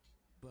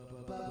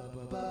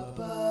Welcome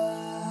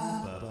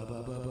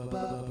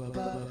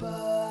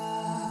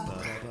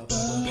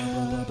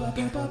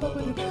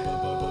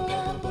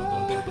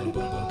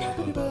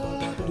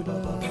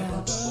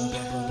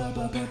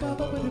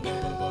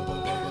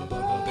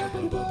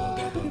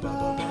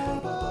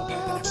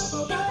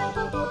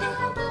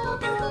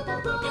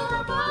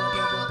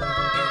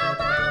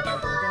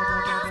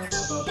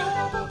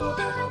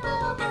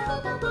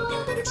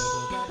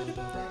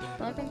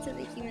to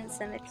the Human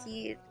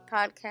Centipede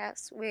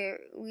podcast, where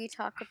we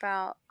talk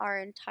about our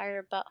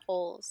entire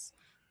buttholes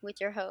with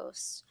your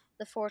hosts,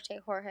 the Forte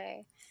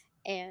Jorge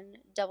and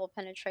Double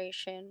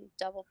Penetration,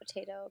 Double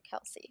Potato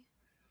Kelsey.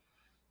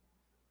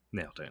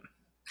 Nailed it.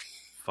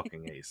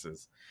 Fucking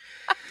aces.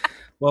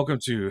 Welcome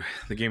to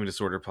the Gaming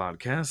Disorder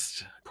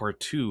podcast, part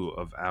 2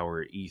 of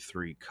our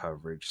E3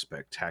 coverage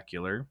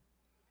spectacular.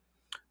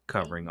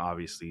 Covering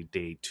obviously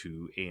day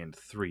 2 and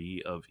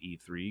 3 of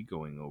E3,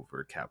 going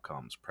over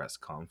Capcom's press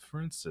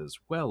conference as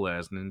well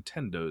as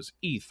Nintendo's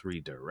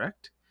E3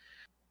 Direct.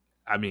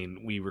 I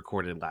mean, we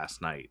recorded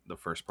last night the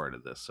first part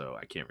of this, so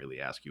I can't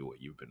really ask you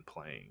what you've been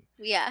playing.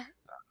 Yeah.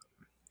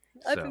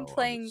 I've been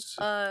playing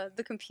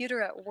the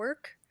computer at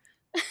work.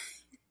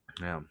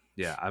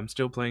 Yeah, I'm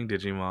still playing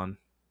Digimon.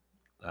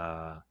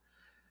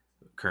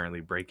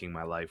 Currently breaking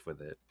my life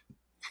with it.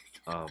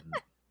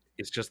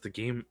 It's just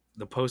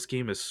the post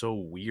game is so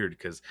weird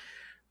because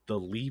the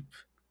leap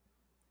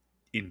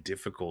in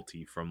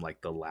difficulty from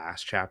like the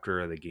last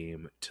chapter of the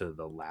game to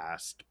the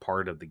last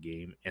part of the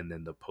game and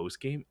then the post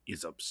game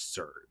is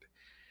absurd.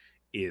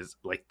 Is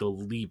like the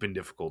leap in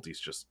difficulty is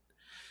just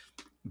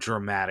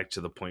dramatic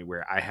to the point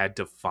where I had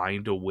to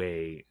find a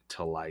way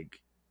to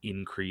like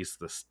increase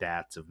the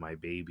stats of my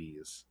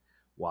babies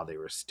while they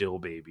were still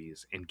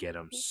babies and get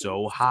them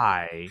so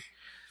high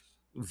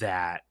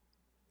that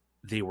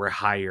they were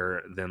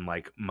higher than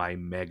like my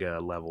mega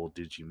level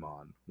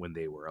Digimon when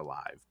they were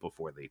alive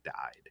before they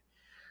died.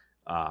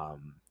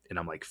 And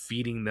I'm like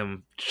feeding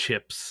them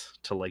chips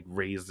to like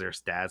raise their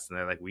stats, and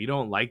they're like, "We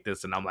don't like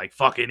this," and I'm like,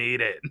 "Fucking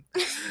eat it."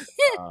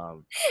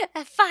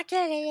 I fucking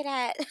hate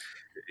it.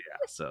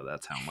 Yeah, so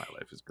that's how my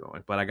life is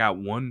going. But I got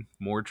one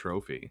more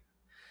trophy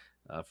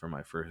for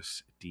my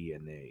first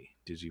DNA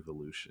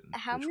Digivolution.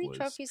 How many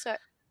trophies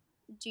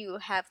do you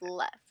have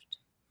left?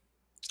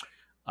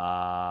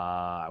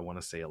 I want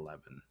to say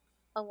 11.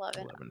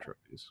 11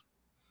 trophies.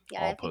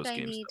 Yeah, all post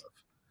game stuff.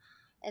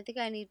 I think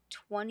I need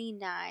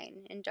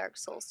 29 in Dark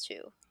Souls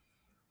 2.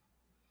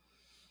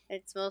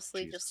 It's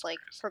mostly Jesus just like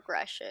Christ.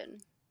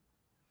 progression.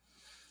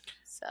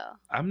 So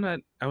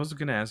I was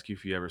gonna ask you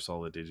if you ever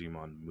saw the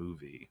Digimon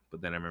movie,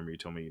 but then I remember you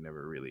told me you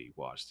never really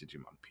watched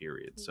Digimon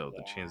period. So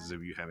the chances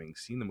of you having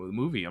seen the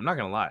movie, I'm not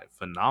gonna lie,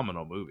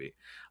 phenomenal movie.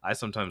 I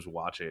sometimes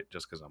watch it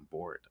just because I'm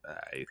bored.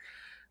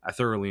 I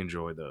thoroughly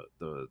enjoy the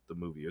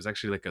movie. It was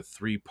actually like a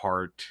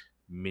 3-part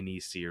mini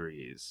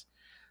series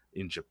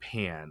in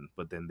Japan,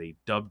 but then they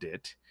dubbed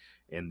it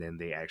and then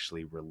they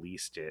actually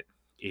released it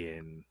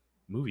in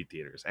movie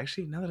theaters.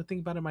 Actually, now that I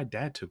think about it, my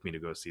dad took me to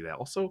go see that.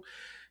 Also,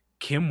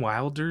 Kim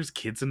Wilder's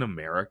Kids in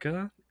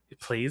America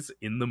plays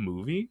in the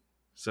movie.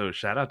 So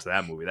shout out to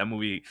that movie. That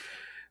movie,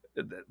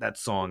 that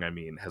song, I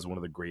mean, has one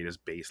of the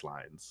greatest bass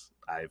lines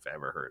I've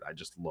ever heard. I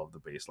just love the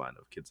bass line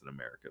of Kids in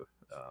America.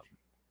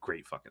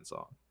 Great fucking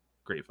song.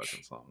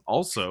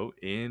 Also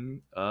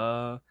in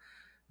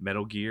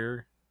Metal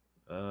Gear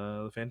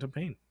Phantom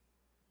Pain.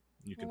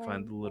 You can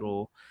find the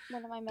little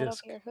one of my Metal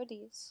disc. Gear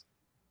hoodies.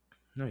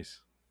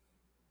 Nice.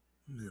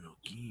 Metal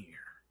Gear.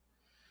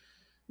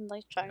 I'm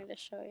like trying to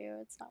show you.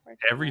 It's not working.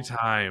 Every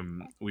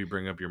time we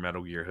bring up your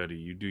Metal Gear hoodie,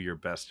 you do your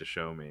best to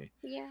show me.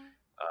 Yeah.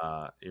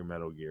 Your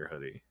Metal Gear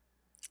hoodie.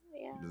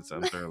 Yeah.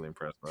 I'm thoroughly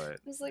impressed by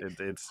it.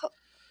 It's oh.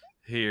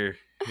 Here.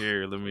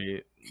 Let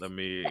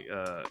me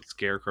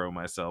scarecrow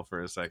myself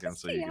for a second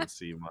so you can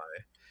see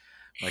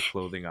my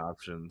clothing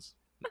options.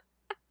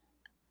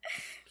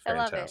 I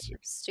love it.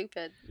 It's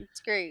stupid. It's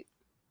great.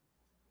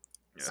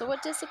 Yeah. So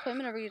what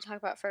disappointment are we going to talk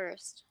about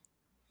first?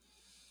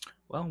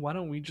 Well, why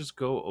don't we just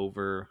go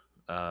over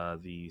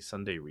the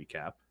Sunday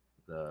recap,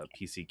 the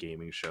PC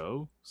gaming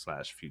show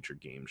 / future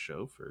game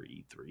show for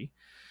E3.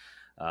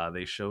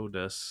 They showed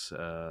us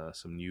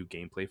some new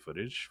gameplay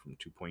footage from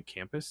 2 Point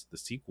Campus, the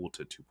sequel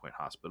to 2 Point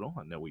Hospital.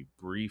 I know we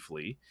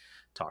briefly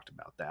talked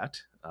about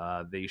that.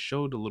 They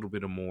showed a little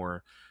bit of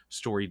more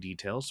story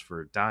details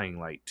for Dying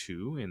Light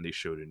 2, and they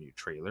showed a new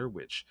trailer,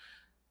 which,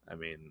 I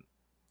mean,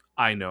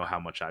 I know how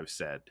much I've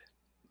said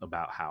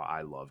about how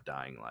I love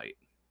Dying Light.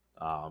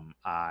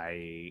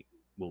 I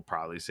will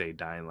probably say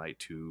Dying Light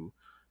 2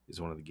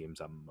 is one of the games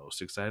I'm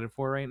most excited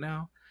for right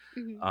now.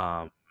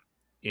 Mm-hmm.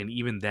 And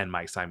even then,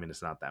 my excitement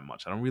is not that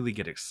much. I don't really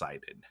get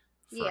excited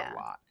for a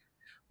lot.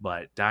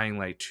 But Dying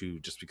Light 2,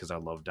 just because I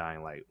love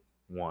Dying Light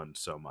 1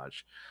 so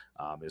much,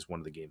 is one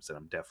of the games that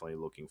I'm definitely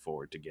looking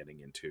forward to getting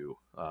into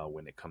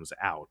when it comes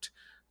out.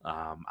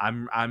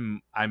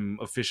 I'm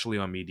officially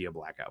on media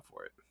blackout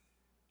for it.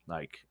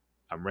 Like,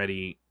 I'm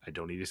ready. I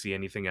don't need to see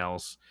anything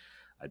else.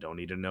 I don't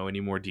need to know any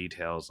more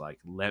details. Like,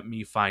 let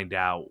me find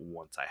out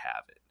once I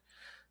have it.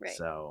 Right.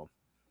 So,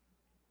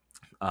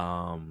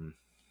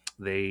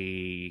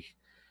 they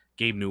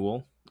Gabe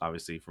Newell,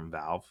 obviously from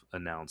Valve,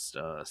 announced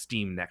a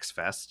Steam Next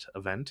Fest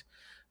event,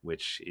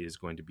 which is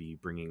going to be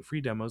bringing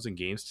free demos and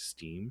games to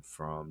Steam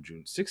from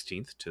June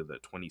 16th to the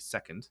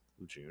 22nd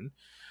of June.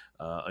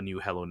 A new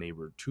Hello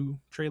Neighbor 2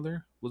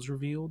 trailer was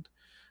revealed.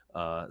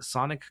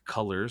 Sonic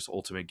Colors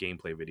Ultimate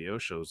Gameplay video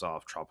shows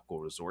off Tropical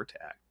Resort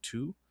Act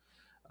 2.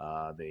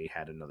 They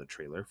had another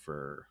trailer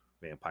for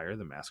Vampire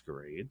the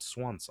Masquerade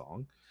Swan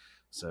Song.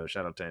 So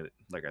shout out to,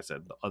 like I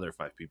said, the other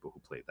 5 people who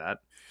played that.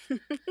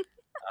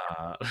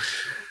 Uh,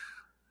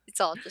 It's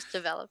all just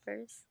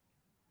developers.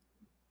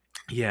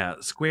 yeah,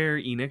 Square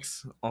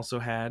Enix also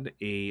had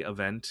a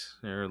event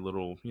or a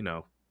little,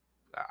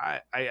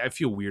 I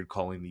feel weird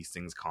calling these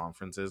things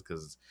conferences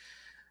because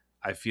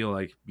I feel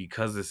like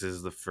because this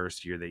is the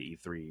first year that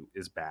E3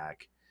 is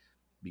back,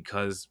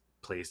 because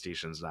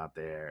PlayStation's not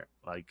there,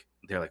 like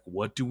they're like,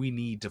 what do we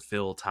need to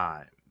fill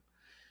time?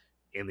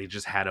 And they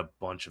just had a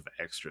bunch of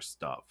extra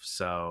stuff.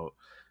 So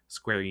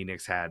Square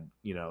Enix had,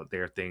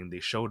 their thing. They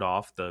showed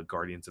off the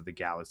Guardians of the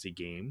Galaxy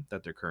game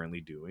that they're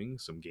currently doing,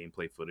 some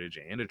gameplay footage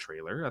and a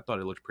trailer. I thought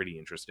it looked pretty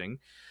interesting.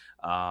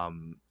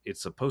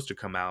 It's supposed to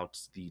come out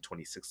the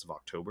 26th of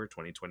October,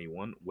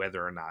 2021.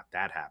 Whether or not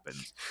that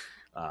happens,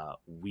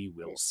 we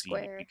will see,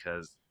 Square.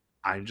 because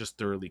I'm just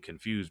thoroughly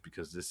confused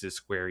because this is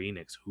Square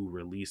Enix who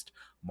released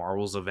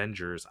Marvel's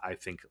Avengers, I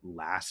think,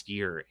 last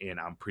year, and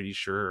I'm pretty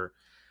sure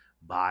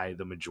by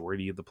the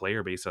majority of the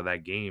player base of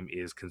that game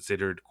is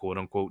considered quote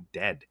unquote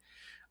dead.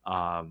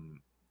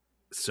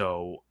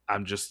 So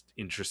I'm just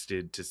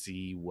interested to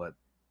see what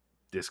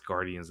this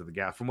Guardians of the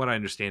Galaxy. From what I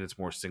understand, it's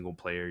more single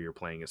player. You're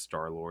playing as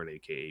Star Lord,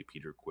 aka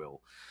Peter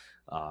Quill.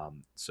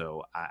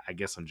 So I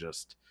guess I'm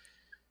just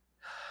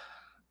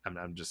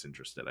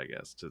interested, I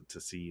guess, to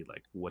see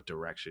like what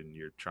direction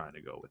you're trying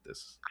to go with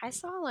this. I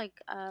saw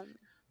like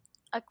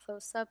a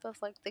close up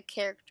of like the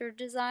character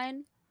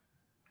design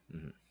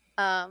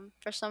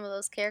for some of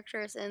those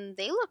characters, and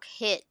they look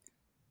hit.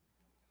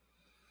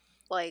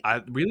 Like,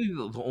 I really,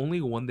 the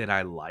only one that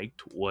I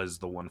liked was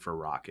the one for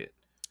Rocket.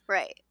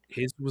 right.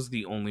 His was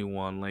the only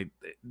one. Like,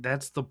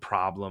 that's the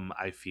problem.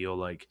 I feel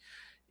like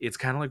it's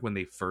kind of like when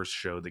they first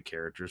showed the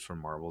characters from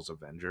Marvel's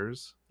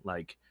Avengers.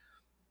 Like,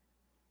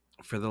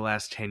 for the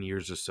last 10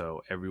 years or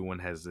so, everyone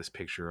has this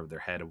picture of their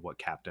head of what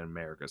Captain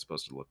America is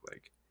supposed to look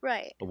like,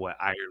 Right. of what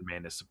Iron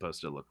Man is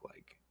supposed to look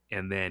like.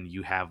 And then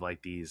you have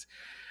like these,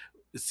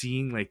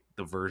 seeing like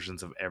the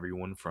versions of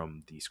everyone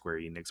from the Square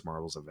Enix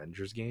Marvel's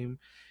Avengers game,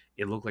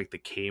 it looked like the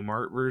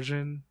Kmart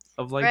version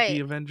of like the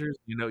Right. Avengers.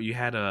 You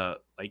had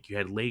you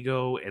had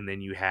Lego, and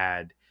then you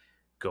had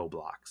Go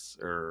Blocks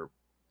or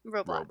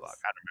Roblox. Roblox.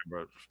 I don't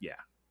remember. Yeah,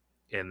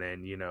 and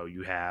then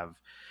you have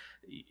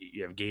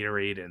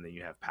Gatorade, and then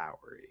you have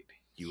Powerade.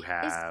 You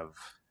It's have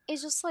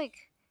it's just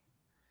like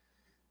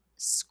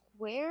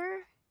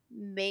Square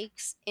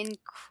makes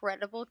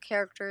incredible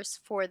characters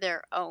for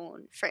their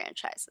own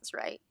franchises,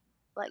 right?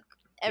 Like,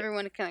 yeah,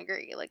 everyone can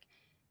agree. Like,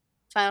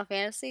 Final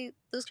Fantasy,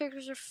 those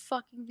characters are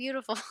fucking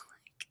beautiful.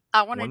 Like,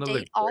 I want to one of the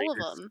date all of greatest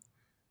them.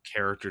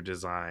 character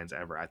designs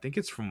ever. I think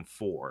it's from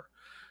 4.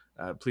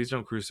 Please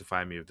don't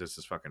crucify me if this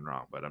is fucking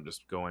wrong, but I'm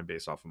just going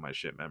based off of my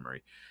shit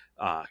memory.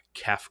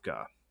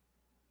 Kefka,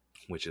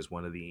 which is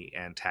one of the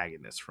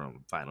antagonists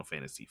from Final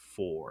Fantasy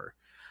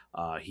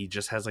IV, he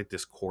just has like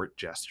this court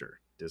jester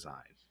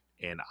design,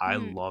 and I Hmm.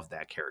 love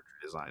that character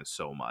design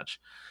so much.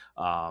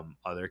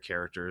 Other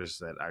characters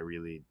that I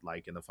really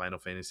like in the Final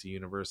Fantasy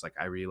universe, like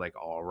I really like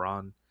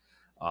Auron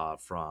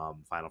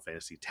from Final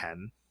Fantasy X.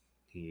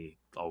 He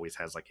always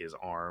has like his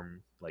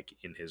arm like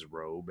in his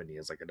robe, and he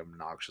has like an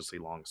obnoxiously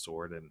long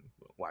sword, and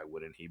why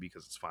wouldn't he,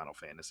 because it's Final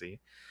Fantasy.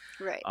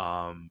 Right.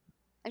 um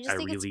I I just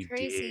think it's really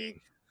crazy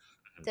dig.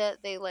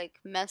 that they like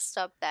messed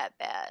up that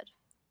bad.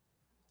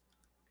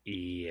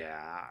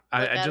 Yeah,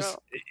 Like, I I just don't.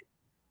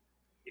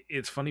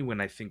 it's funny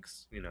when I think,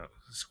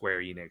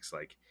 Square Enix,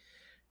 like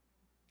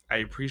I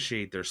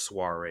appreciate their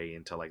soiree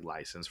into like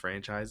licensed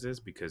franchises,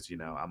 because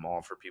Mhm. I'm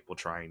all for people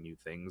trying new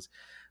things.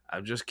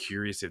 I'm just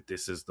curious if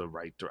this is the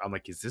right I'm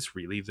like, is this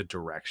really the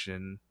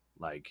direction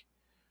like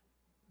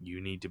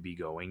you need to be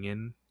going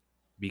in?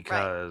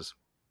 Right. Because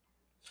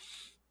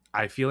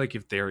I feel like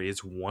if there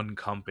is one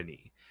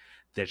company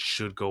that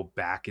should go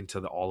back into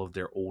all of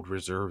their old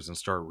reserves and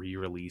start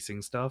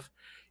re-releasing stuff,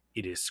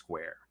 it is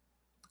Square.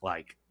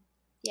 Like,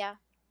 Yeah.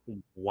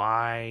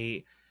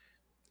 why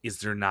is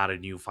there not a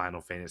new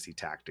Final Fantasy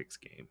Tactics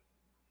game?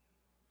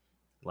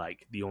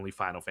 Like, the only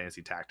Final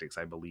Fantasy Tactics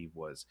I believe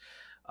was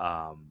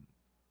um,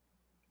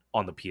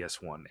 on the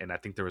PS1, and I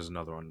think there was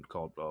another one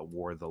called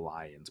War of the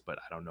Lions, but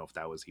I don't know if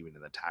that was even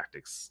in the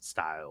tactics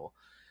style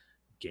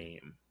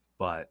game.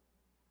 But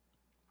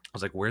I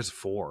was like, where's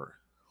 4?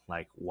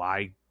 Like,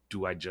 why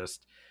do I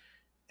just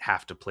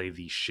have to play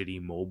these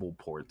shitty mobile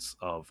ports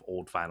of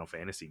old Final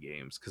Fantasy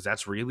games? Because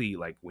that's really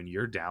like when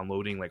you're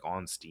downloading like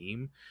on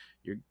Steam,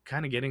 you're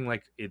kind of getting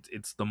like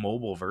it's the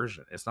mobile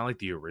version. It's not like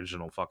the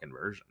original fucking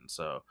version.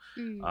 So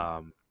Mm.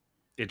 um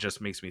it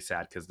just makes me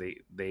sad because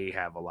they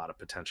have a lot of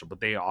potential, but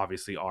they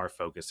obviously are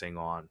focusing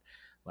on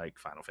like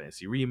Final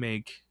Fantasy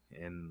remake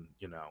and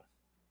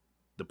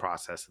the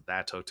process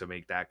that took to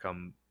make that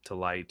come to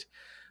light.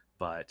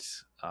 But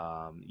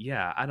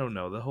yeah, I don't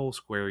know, the whole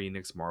Square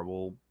Enix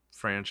Marvel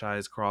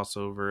franchise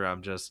crossover.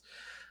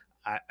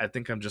 I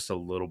think I'm just a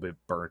little bit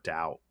burnt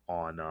out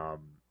on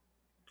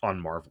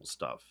Marvel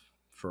stuff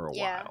for a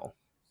Yeah. while.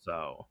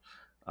 So,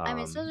 I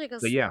mean, especially but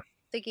because yeah,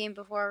 the game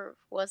before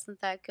wasn't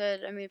that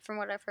good. I mean, from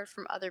what I've heard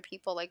from other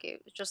people, like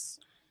it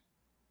just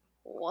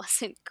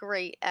wasn't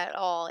great at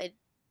all. It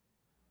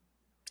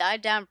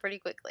died down pretty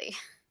quickly.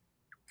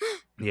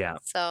 yeah,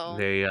 So,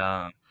 they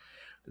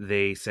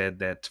they said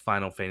that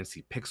Final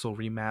Fantasy Pixel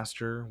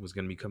Remaster was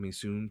going to be coming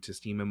soon to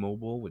Steam and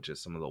mobile, which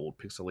is some of the old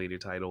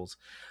pixelated titles.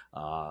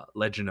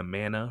 Legend of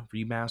Mana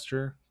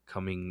Remaster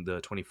coming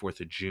the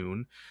 24th of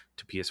June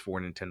to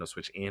PS4, Nintendo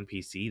Switch, and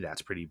PC.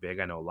 That's pretty big.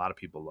 I know a lot of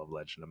people love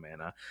Legend of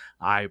Mana.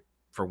 I,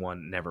 for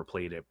one, never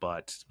played it,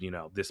 but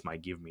this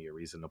might give me a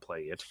reason to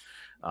play it.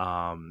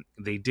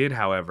 They did,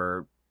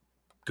 however,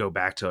 go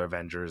back to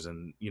Avengers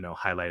and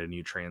highlight a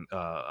new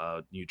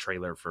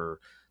trailer for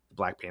the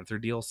Black Panther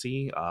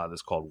DLC.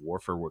 That's called War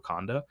for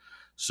Wakanda.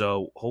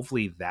 So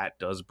hopefully that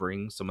does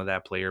bring some of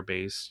that player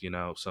base,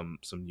 some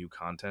new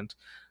content.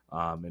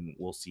 And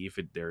we'll see if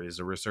there is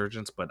a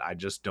resurgence. But I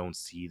just don't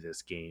see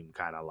this game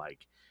kind of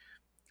like.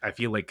 I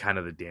feel like kind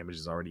of the damage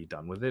is already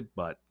done with it,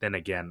 but then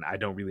again, I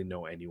don't really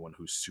know anyone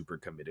who's super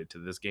committed to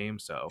this game,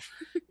 so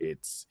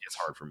it's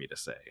hard for me to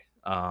say.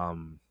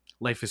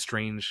 Life is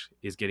Strange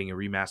is getting a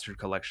remastered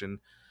collection,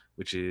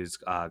 which is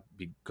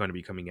going to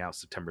be coming out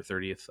September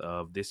 30th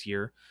of this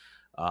year.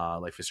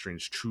 Life is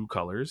Strange True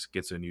Colors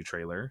gets a new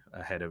trailer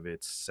ahead of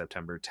its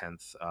September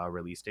 10th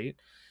release date.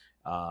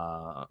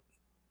 Uh,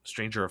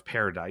 Stranger of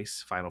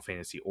Paradise Final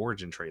Fantasy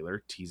Origin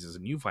trailer teases a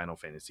new Final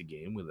Fantasy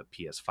game with a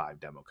PS5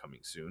 demo coming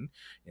soon,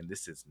 and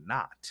this is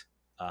not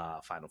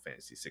Final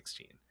Fantasy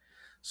 16.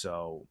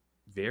 So,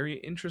 very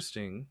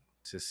interesting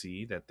to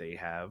see that they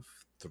have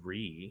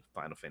 3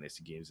 Final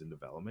Fantasy games in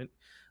development,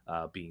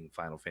 being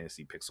Final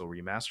Fantasy Pixel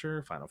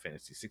Remaster, Final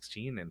Fantasy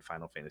 16, and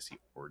Final Fantasy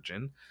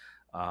Origin.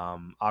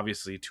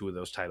 Obviously, 2 of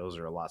those titles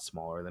are a lot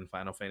smaller than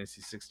Final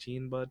Fantasy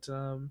 16, but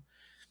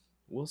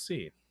we'll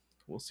see.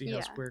 We'll see how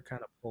yeah. Square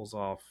kind of pulls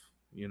off.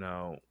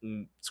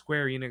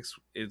 Square Enix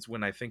is,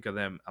 when I think of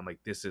them, I'm like,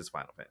 this is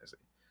Final Fantasy.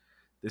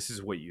 This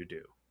is what you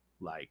do.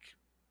 Like,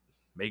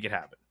 make it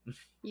happen.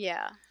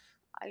 Yeah.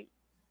 I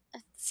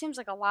It seems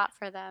like a lot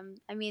for them.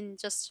 I mean,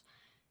 just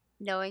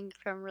knowing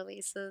from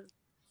releases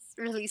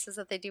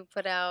that they do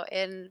put out,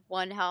 and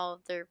one how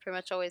they're pretty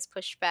much always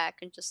pushed back,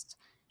 and just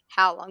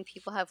how long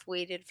people have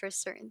waited for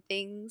certain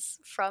things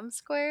from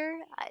Square.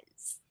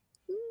 It's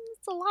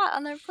a lot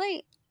on their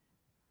plate.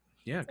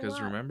 Yeah, It's a because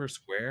lot. remember,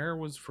 Square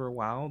was for a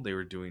while. They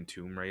were doing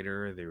Tomb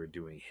Raider. They were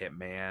doing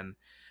Hitman.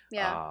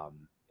 Yeah.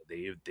 Um,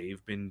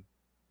 they've been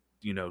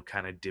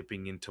kind of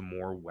dipping into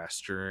more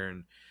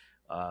Western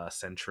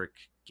centric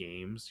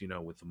games,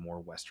 with a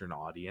more Western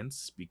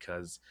audience,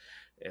 because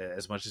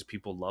as much as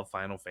people love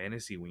Final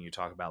Fantasy, when you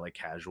talk about like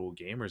casual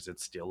gamers,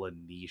 it's still a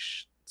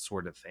niche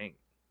sort of thing.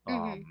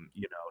 Mhm.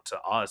 To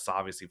us,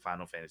 obviously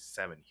Final Fantasy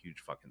 7, huge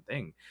fucking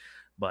thing.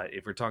 But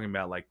if we're talking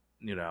about like,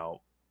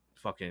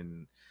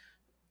 fucking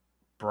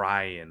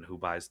Brian who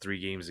buys 3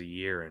 games a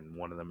year and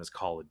one of them is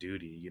Call of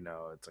Duty, it's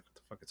like, what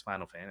the fuck is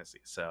Final Fantasy?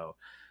 So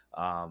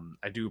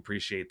I do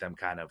appreciate them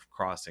kind of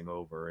crossing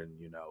over and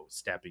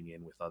stepping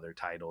in with other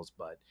titles,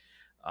 but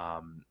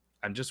I'm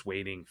just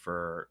waiting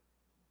for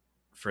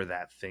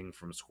that thing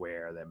from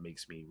Square that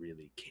makes me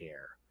really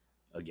care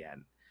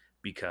again,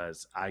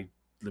 because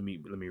let me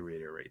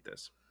reiterate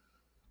this.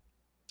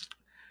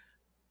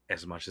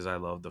 As much as I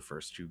love the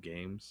first 2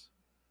 games,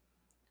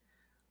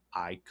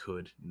 I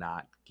could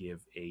not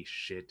give a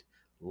shit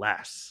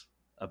less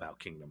about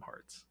Kingdom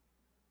Hearts.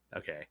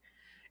 Okay.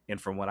 And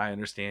from what I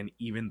understand,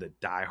 even the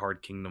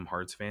diehard Kingdom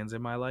Hearts fans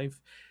in my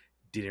life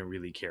didn't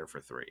really care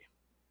for 3.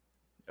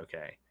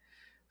 Okay.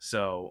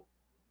 So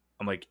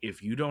I'm like,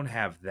 if you don't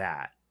have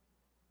that,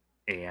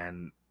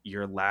 and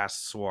your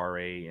last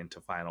soiree into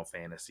Final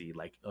Fantasy,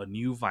 like a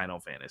new Final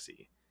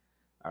Fantasy,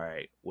 all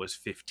right, was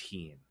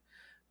 15,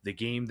 the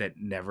game that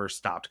never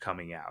stopped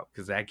coming out,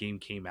 because that game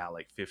came out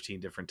like 15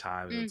 different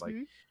times, and it's like,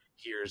 Mhm.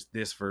 here's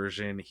this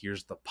version,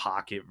 here's the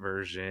pocket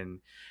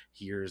version,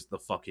 here's the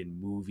fucking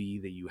movie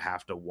that you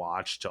have to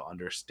watch to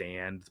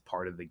understand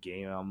part of the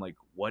game. I'm like,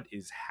 what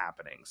is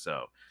happening?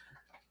 So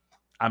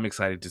I'm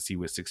excited to see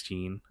with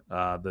 16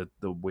 the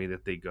way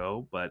that they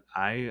go. But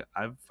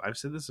I've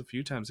said this a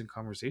few times in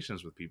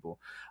conversations with people.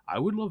 I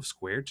would love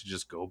Square to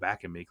just go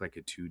back and make like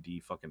a 2D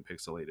fucking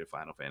pixelated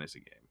Final Fantasy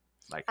game.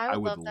 Like, I I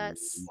would would love that,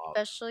 love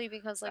especially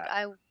because like that.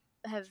 I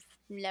have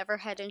never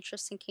had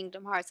interest in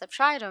Kingdom Hearts. I've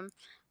tried them,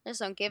 I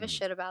just don't give a Mhm.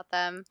 shit about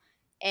them.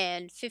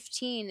 And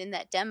 15 in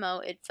that demo,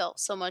 it felt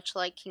so much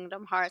like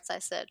Kingdom Hearts. I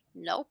said,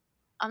 nope,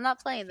 I'm not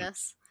playing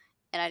this,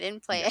 and I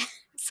didn't play Yeah. it.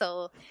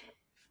 So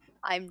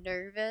I'm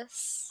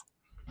nervous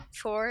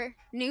for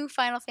new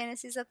Final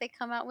Fantasies that they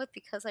come out with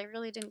because I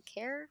really didn't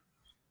care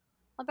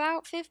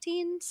about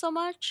 15 so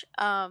much.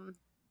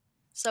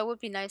 So it would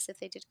be nice if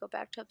they did go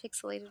back to a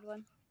pixelated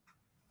one.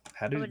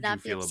 How I would did you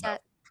not be feel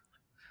upset.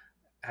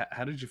 about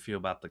how did you feel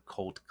about the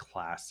cult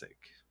classic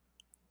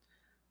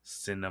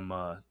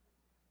cinema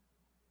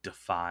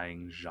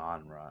defying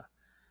genre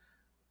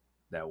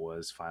that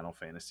was Final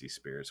Fantasy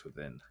Spirits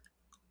Within?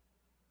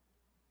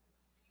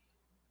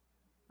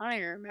 I don't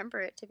even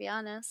remember it, to be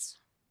honest.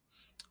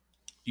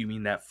 You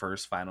mean that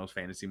first Final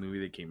Fantasy movie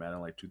that came out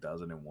in like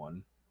 2001?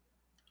 It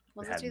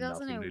Was it had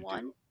nothing to do.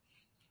 2001?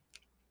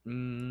 Let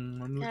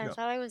me look God, it I up.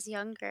 thought I was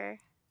younger.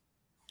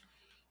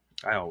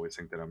 I always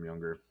think that I'm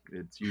younger.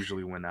 It's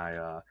usually when I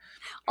try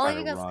Only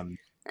to because, run.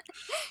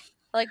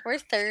 like, we're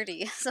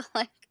 30, so,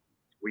 like,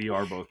 We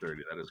are both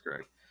 30. That is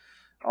correct.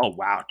 Oh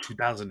wow,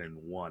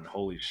 2001.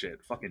 Holy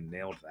shit, fucking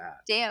nailed that.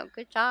 damn,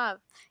 good job.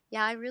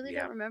 Yeah, I really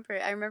Yeah. don't remember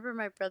it. I remember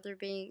my brother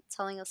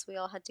telling us we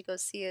all had to go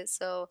see it,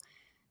 so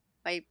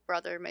my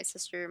brother, my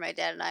sister, my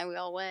dad, and we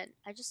all went.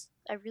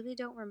 I really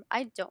don't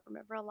I don't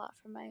remember a lot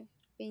from my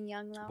being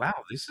young, though.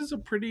 Wow, this is a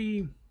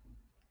pretty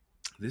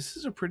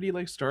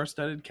like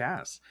star-studded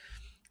cast.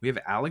 We have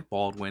Alec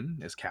Baldwin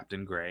as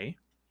Captain Gray.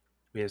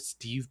 We have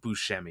Steve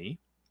Buscemi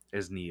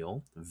as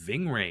Neil.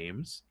 Ving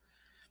Rhames,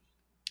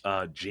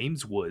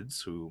 James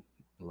Woods, who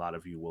a lot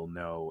of you will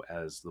know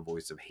as the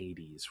voice of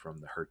Hades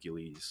from the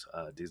Hercules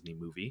Disney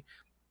movie.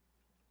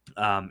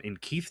 And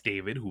Keith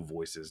David, who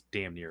voices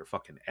damn near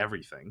fucking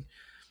everything.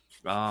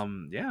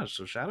 Yeah,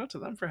 so shout out to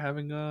them for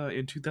having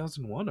in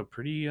 2001 a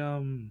pretty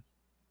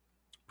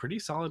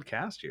solid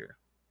cast here.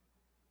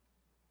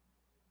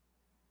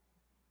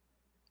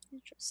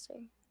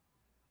 Interesting.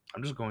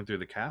 I'm just going through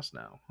the cast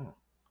now. Huh.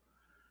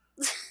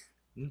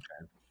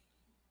 Okay.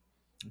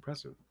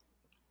 Impressive.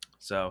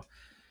 So,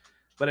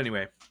 but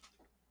anyway,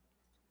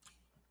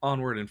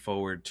 onward and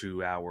forward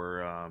to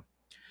our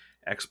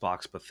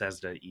Xbox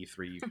Bethesda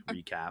E3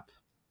 recap.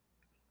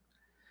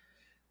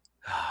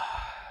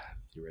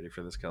 You ready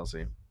for this,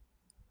 Kelsey?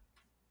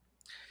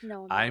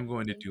 No, I'm not I'm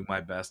going to ready. do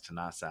my best to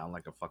not sound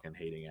like a fucking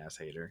hating ass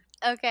hater.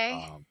 Okay.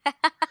 Um,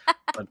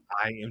 but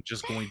I am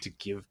just going to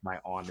give my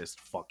honest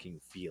fucking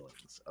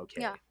feelings. Yeah,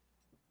 Okay.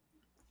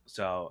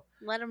 So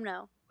let them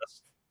know.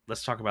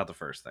 let's talk about the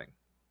first thing.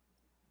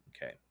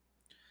 Okay.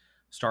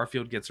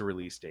 Starfield gets a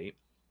release date.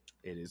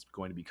 It is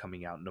going to be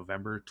coming out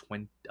November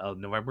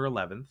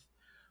 11th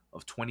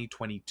of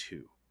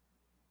 2022.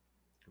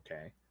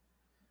 Okay.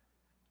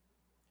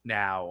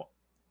 Now,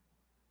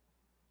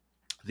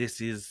 this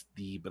is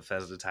the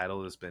Bethesda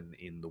title that's been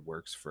in the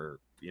works for,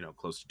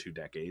 close to 2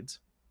 decades.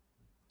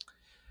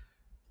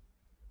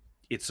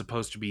 It's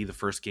supposed to be the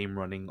first game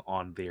running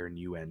on their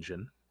new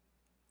engine.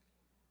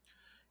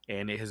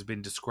 And it has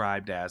been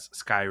described as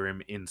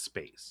Skyrim in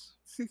space.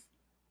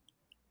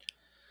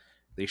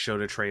 They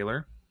showed a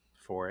trailer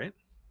for it.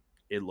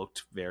 It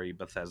looked very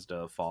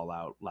Bethesda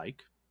Fallout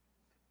like.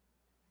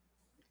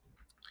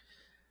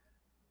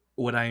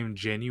 What I am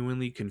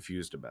genuinely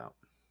confused about,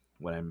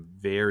 what I'm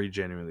very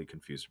genuinely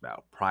confused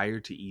about, prior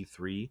to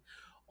E3,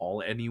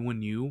 all anyone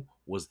knew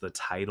was the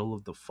title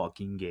of the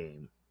fucking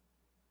game.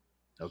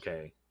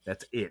 Okay,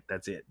 that's it.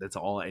 That's it. That's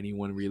all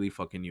anyone really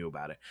fucking knew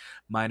about it.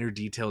 Minor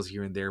details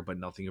here and there, but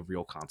nothing of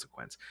real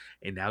consequence.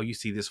 And now you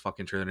see this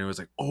fucking trailer, and it was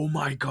like, oh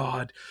my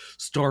god,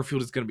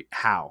 Starfield is gonna be.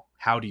 How?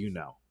 How do you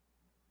know?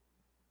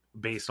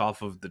 Based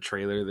off of the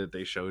trailer that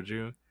they showed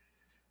you?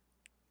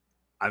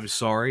 I'm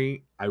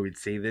sorry, I would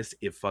say this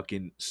if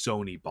fucking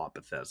Sony bought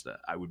Bethesda.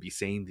 I would be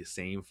saying the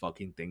same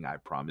fucking thing. I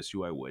promise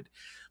you I would.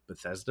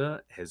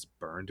 Bethesda has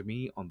burned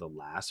me on the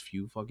last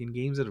few fucking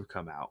games that have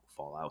come out.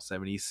 Fallout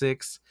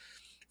 76,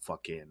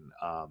 fucking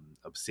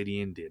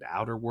Obsidian did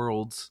Outer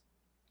Worlds,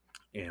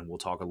 and we'll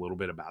talk a little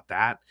bit about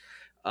that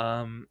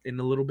in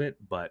a little bit,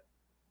 but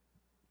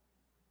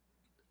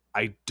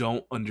I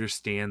don't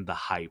understand the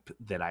hype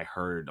that I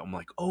heard. I'm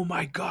like, oh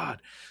my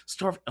god,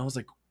 I was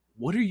like,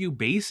 what are you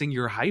basing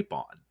your hype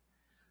on?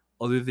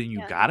 Other than you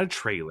Yeah. got a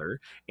trailer,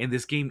 and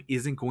this game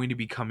isn't going to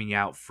be coming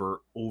out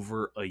for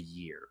over a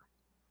year.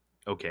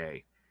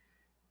 Okay.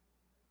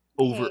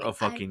 Over Hey, a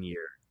fucking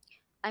year.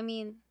 I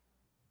mean,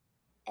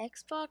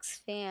 Xbox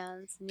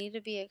fans need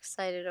to be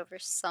excited over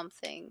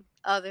something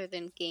other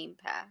than Game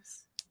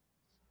Pass.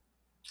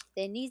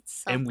 They need And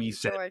something, we've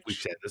George.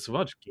 said this a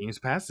bunch. Games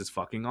Pass is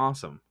fucking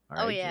awesome.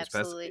 All Oh right, yeah, Games Pass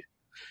absolutely.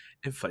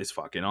 is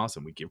fucking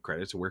awesome. We give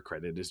credit to where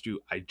credit is due.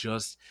 I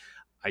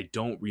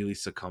don't really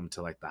succumb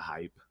to like the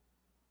hype,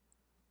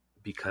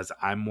 because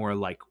I'm more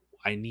like,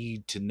 I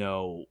need to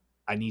know,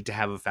 I need to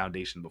have a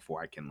foundation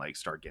before I can like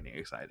start getting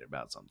excited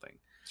about something.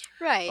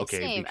 Right, Okay,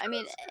 same. I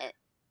mean, because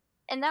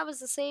and that was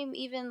the same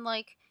even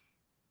like,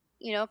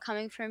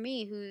 coming from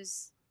me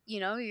who's,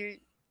 you're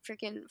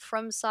freaking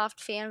FromSoft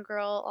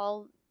fangirl.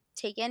 I'll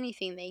take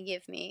anything they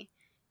give me.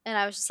 And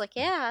I was just like,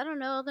 yeah, I don't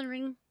know, Elden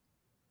Ring.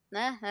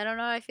 Nah, I don't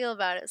know how I feel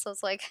about it. So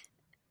it's like,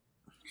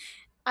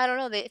 I don't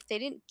know. If they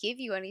didn't give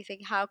you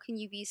anything, how can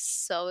you be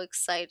so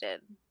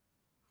excited?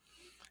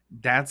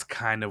 that's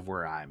kind of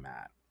where I'm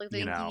at. Like they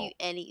You didn't give you know,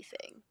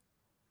 anything.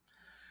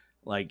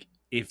 like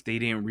if they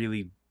didn't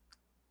really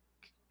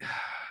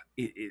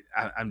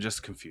I'm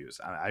just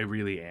confused. I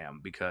really am,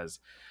 because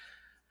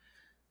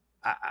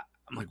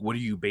I'm like, what are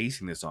you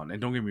basing this on? And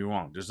don't get me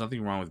wrong, there's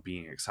nothing wrong with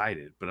being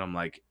excited, but I'm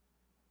like,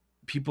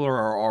 people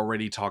are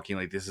already talking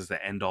like this is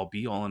the end all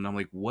be all, and I'm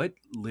like, what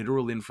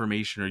literal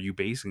information are you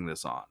basing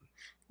this on?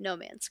 No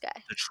Man's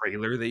Sky. The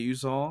trailer that you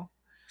saw?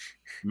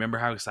 Remember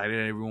how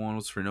excited everyone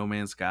was for No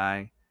Man's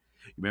Sky?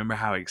 Remember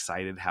how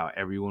excited how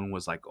everyone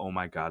was like, oh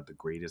my god, the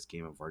greatest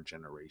game of our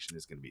generation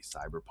is going to be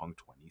Cyberpunk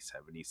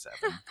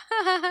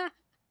 2077?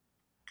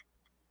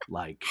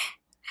 Like,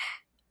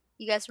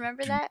 You guys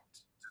remember do that?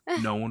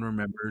 no one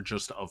remember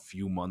just a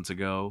few months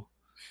ago?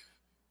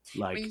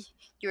 When Like,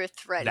 you were that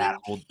threatening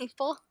whole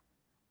people?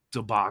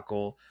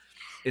 debacle.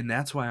 And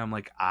that's why I'm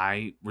like,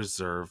 I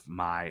reserve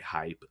my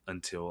hype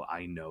until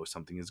I know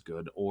something is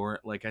good. Or,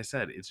 like I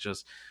said, it's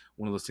just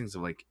one of those things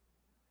of like,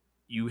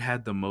 you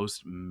had the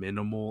most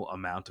minimal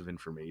amount of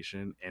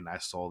information, and I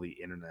saw the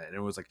internet, and it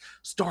was like,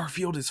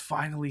 Starfield is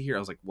finally here. I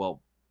was like,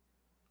 well,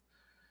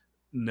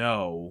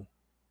 no,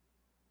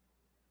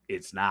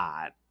 it's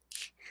not,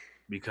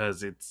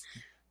 because it's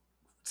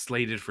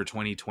slated for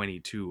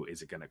 2022.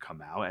 Is it going to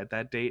come out at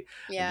that date?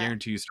 I Yeah.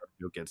 guarantee you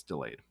Starfield gets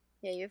delayed.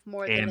 Yeah, you have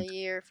more than a And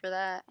year for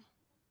that.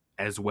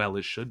 as well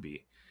it should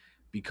be,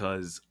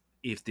 because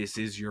if this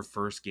is your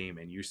first game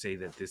and you say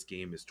that this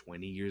game is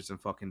 20 years in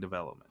fucking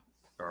development,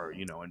 or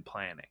in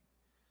planning,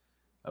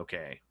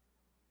 okay,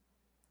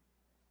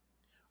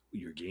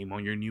 your game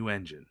on your new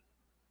engine.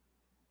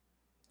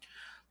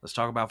 Let's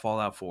talk about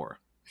Fallout 4.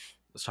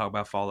 Let's talk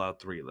about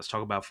Fallout 3. Let's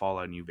talk about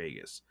Fallout New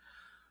Vegas.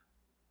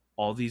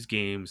 All these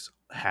games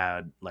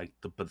had like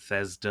the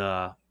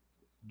Bethesda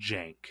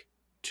jank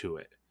to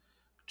it.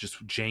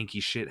 Just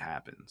janky shit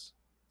happens.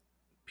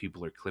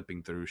 People are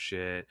clipping through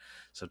shit.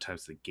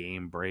 Sometimes the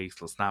game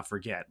breaks. Let's not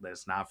forget.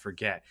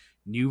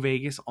 New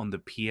Vegas on the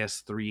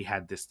PS3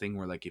 had this thing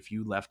where, like, if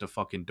you left a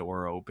fucking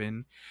door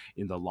open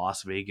in the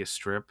Las Vegas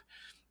Strip,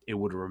 it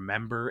would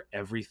remember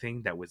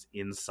everything that was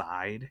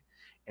inside,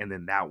 and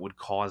then that would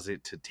cause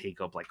it to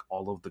take up like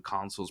all of the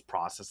console's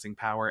processing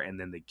power, and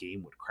then the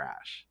game would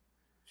crash.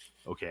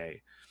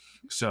 Okay.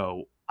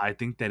 So I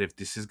think that if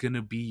this is going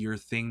to be your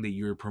thing that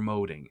you're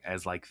promoting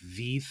as like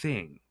the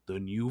thing, the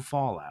new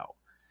Fallout,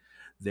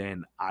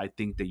 then I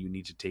think that you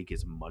need to take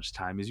as much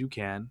time as you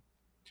can.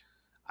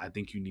 I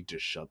think you need to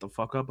shut the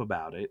fuck up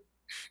about it,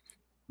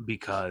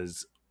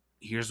 because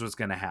here's what's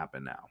going to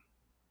happen now.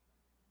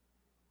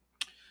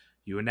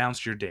 You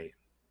announced your date.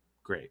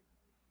 Great.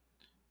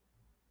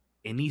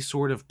 Any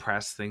sort of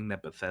press thing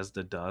that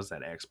Bethesda does,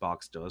 that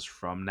Xbox does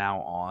from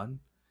now on,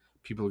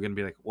 people are going to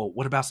be like, well,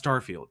 what about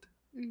Starfield?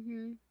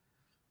 Mm-hmm.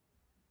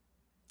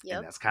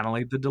 And Yep. that's kind of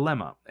like the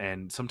dilemma.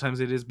 And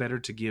sometimes it is better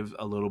to give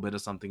a little bit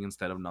of something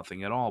instead of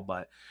nothing at all.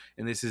 But,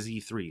 and this is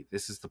E3.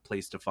 This is the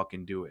place to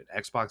fucking do it.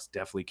 Xbox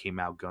definitely came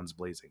out guns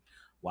blazing.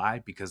 Why?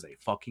 Because they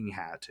fucking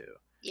had to.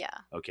 Yeah.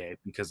 Okay?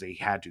 Because they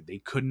had to. They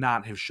could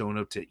not have shown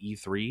up to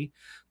E3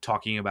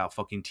 talking about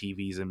fucking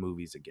TVs and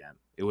movies again.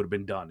 It would have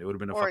been done. It would have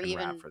been a Or fucking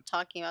wrap even for them.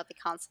 talking about the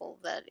console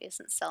that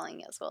isn't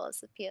selling as well as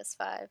the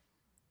PS5.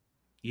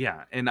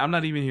 Yeah, and I'm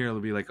not even here to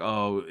be like,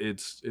 oh,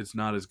 it's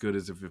not as good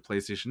as if it's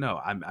PlayStation.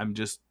 No, I'm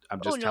just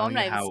Oh no, I'm telling you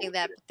not even how saying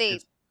that, but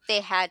it's. they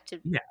had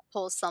to Yeah,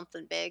 pull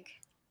something big.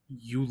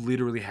 you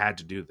literally had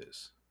to do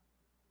this.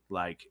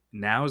 Like,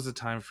 now is the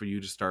time for you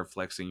to start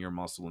flexing your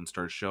muscle and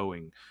start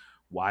showing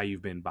why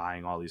you've been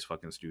buying all these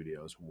fucking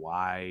studios,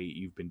 why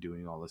you've been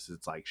doing all this.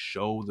 It's like,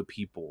 show the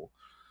people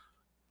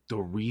the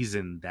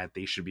reason that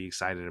they should be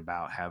excited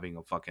about having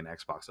a fucking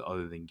Xbox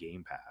other than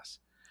Game Pass.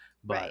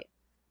 But Right.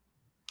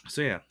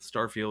 so yeah,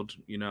 Starfield,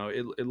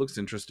 it looks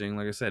interesting.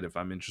 Like I said, if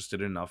I'm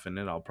interested enough in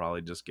it, I'll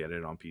probably just get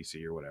it on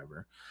PC or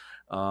whatever.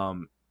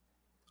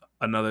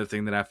 Another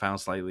thing that I found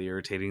slightly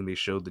irritating, they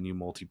showed the new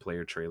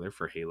multiplayer trailer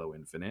for Halo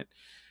Infinite,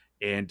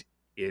 and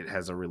it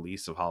has a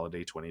release of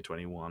holiday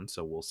 2021,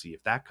 so we'll see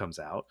if that comes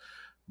out.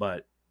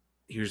 But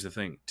here's the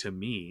thing, to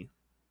me,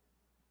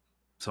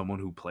 someone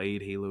who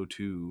played Halo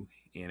 2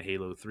 and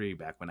Halo 3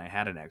 back when I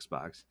had an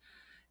Xbox,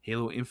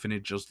 Halo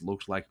Infinite just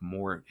looked like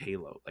more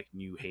Halo, like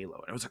new Halo.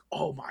 And I was like,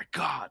 oh my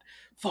god,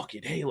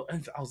 fucking Halo.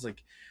 And I was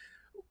like,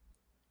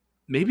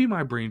 maybe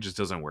my brain just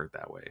doesn't work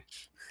that way.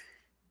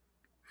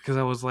 Because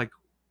I was like,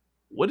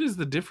 what is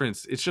the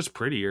difference? It's just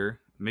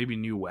prettier. Maybe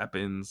new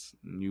weapons,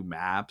 new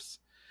maps,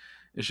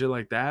 and shit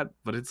like that.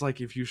 But it's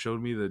like, if you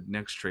showed me the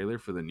next trailer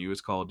for the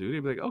newest Call of Duty,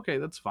 I'd be like, okay,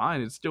 that's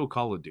fine. It's still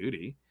Call of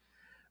Duty.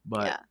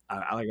 But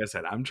Yeah. like I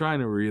said, I'm trying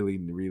to really,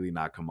 really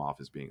not come off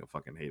as being a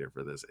fucking hater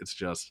for this. It's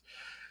just,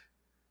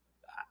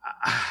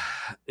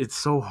 it's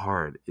so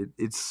hard.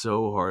 It's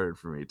so hard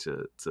for me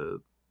to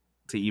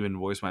even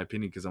voice my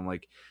opinion, because I'm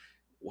like,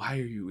 why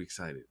are you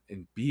excited?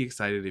 And be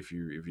excited if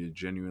you're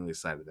genuinely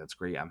excited. That's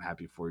great. I'm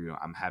happy for you.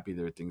 I'm happy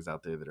there are things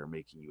out there that are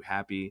making you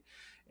happy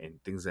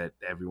and things that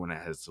everyone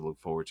has to look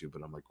forward to.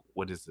 But I'm like,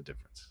 what is the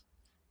difference?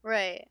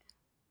 Right.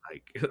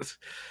 Like,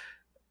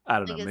 I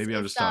don't know. Like Maybe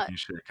I'm it's just not. talking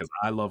shit because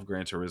I love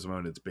Gran Turismo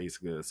and it's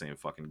basically the same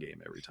fucking game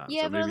every time.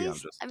 Yeah, So but at maybe I'm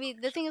least just I mean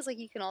the thing is like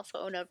you can also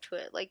own up to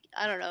it. Like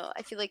I don't know.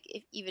 I feel like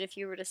even if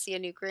you were to see a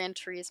new Gran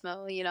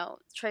Turismo,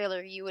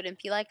 trailer, you wouldn't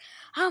be like,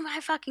 "Oh my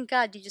fucking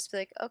god!" You just be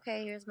like,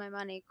 "Okay, here's my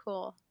money.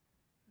 Cool,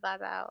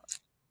 vibe out."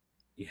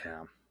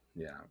 yeah,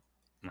 yeah.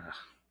 Ugh.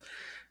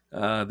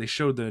 They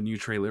showed the new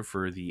trailer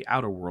for The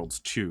Outer Worlds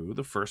 2,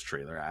 the first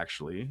trailer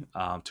actually,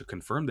 to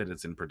confirm that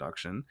it's in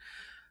production.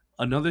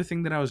 Another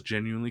thing that I was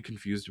genuinely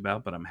confused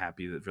about, but I'm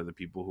happy that for the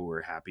people who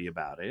were happy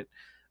about it,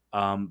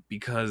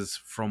 because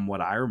from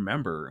what I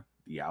remember,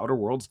 The Outer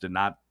Worlds did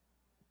not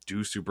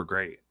do super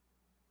great,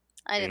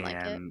 I didn't like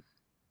it. and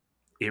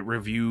it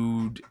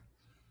reviewed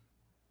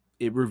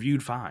it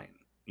reviewed fine.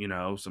 You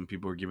know, some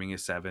people were giving it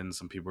 7,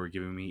 some people were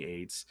giving me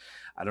 8s.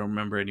 I don't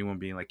remember anyone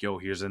being like, "Yo,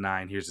 here's a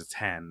 9, here's a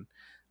 10."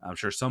 I'm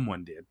sure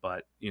someone did,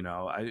 but you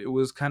know, it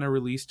was kind of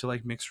released to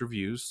like mixed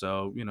reviews.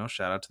 So you know,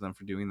 shout out to them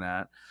for doing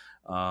that.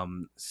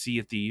 Sea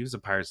of Thieves, a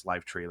Pirates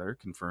Life trailer,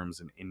 confirms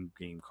an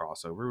in-game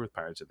crossover with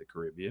Pirates of the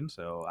Caribbean.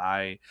 So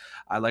I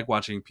like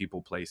watching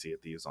people play Sea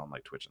of Thieves on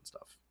like Twitch and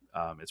stuff.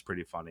 It's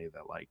pretty funny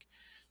that like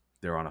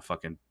they're on a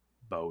fucking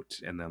boat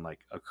and then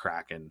like a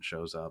kraken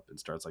shows up and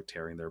starts like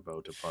tearing their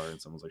boat apart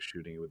and someone's like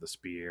shooting it with a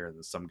spear and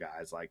then some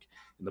guy's like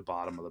in the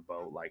bottom of the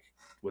boat like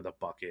with a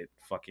bucket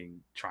fucking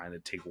trying to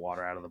take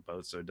water out of the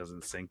boat so it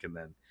doesn't sink, and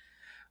then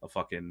a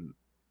fucking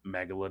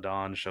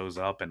megalodon shows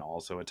up and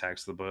also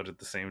attacks the boat at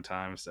the same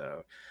time.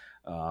 So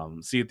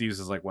Sea of Thieves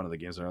is like one of the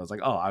games where I was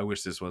like, oh, I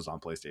wish this was on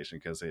PlayStation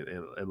because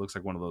it looks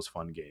like one of those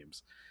fun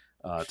games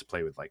to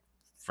play with like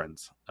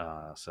friends.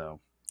 So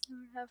I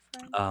don't have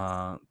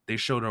friends. they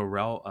showed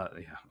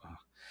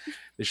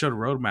they showed a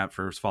roadmap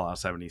for Fallout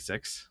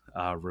 76,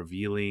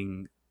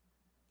 revealing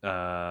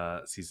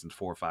seasons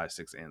 4, 5,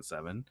 6, and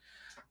 7.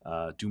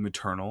 Doom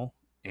Eternal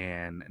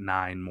and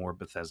 9 more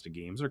Bethesda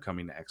games are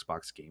coming to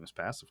Xbox Games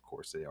Pass. Of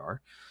course they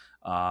are.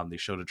 They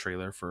showed a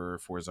trailer for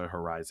Forza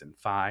Horizon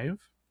 5,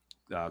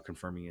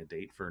 confirming a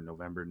date for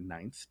November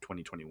 9th,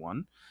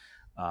 2021.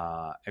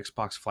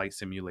 Xbox Flight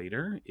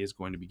Simulator is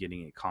going to be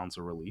getting a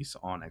console release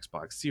on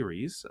Xbox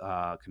Series,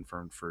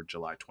 confirmed for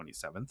July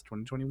 27th,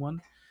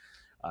 2021.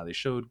 They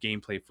showed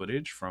gameplay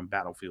footage from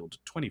Battlefield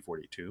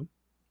 2042,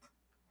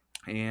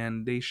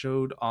 and they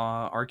showed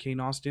Arcane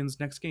Austin's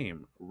next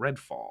game,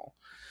 Redfall.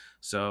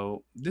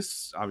 So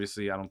this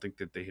obviously, I don't think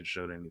that they had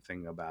showed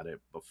anything about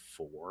it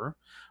before,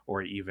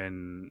 or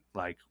even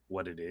like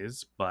what it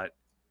is, but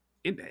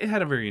it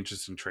had a very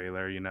interesting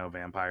trailer. You know,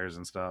 vampires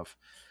and stuff.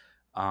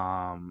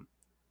 Um,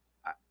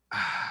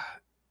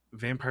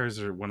 Vampires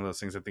are one of those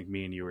things. I think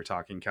me and you were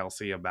talking,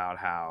 Kelsey, about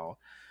how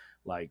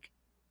like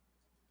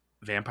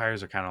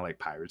vampires are kind of like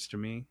pirates to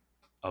me.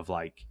 Of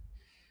like,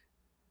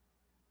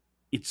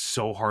 it's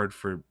so hard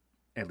for,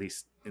 at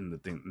least in the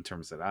thing in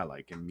terms that I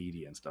like in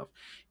media and stuff,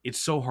 it's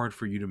so hard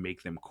for you to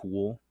make them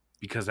cool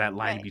because that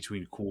line Right.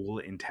 between cool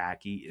and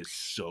tacky is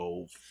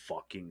so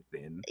fucking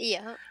thin.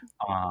 Yeah.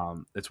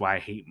 That's why I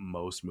hate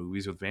most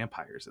movies with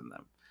vampires in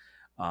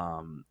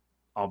them.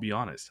 I'll be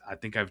honest, I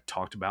think I've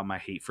talked about my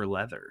hate for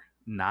leather,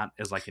 not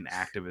as like an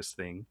activist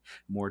thing,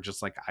 more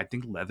just like I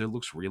think leather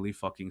looks really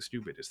fucking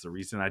stupid. It's the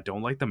reason I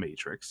don't like the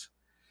Matrix.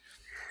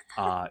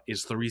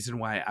 Is the reason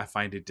why I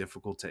find it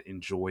difficult to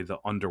enjoy the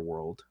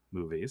Underworld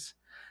movies.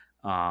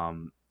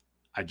 Um,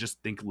 I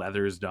just think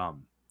leather is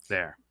dumb.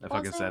 There, I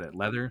fucking said Wasn't it.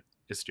 Leather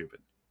is stupid.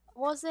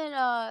 wasn't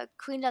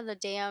Queen of the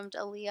Damned,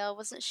 Aaliyah,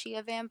 wasn't she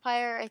a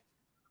vampire?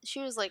 She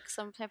was like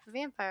some type of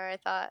vampire, I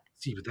thought.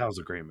 See, but that was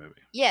a great movie.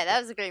 Yeah, Yeah,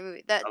 that was a great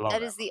movie. That I love that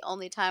that is the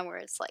only time where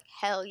it's like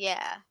hell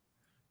yeah.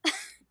 movie.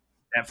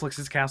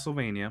 Netflix's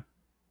Castlevania,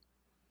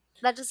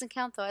 That doesn't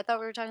count though. I thought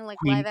we were talking like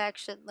live Queen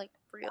action, like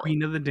real.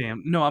 Queen of the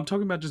Damned. No, I'm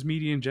talking about just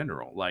media in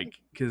general. Like,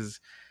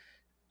 because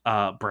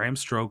Bram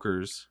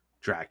Stoker's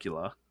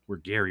Dracula, where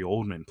Gary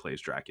Oldman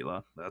plays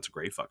Dracula. That's a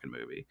great fucking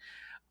movie.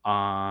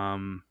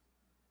 Um,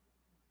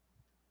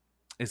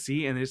 and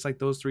see, and it's like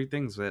those three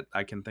things that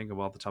I can think of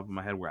off the top of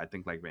my head where I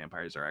think like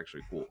vampires are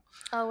actually cool.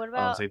 Oh, what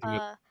about Same thing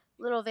with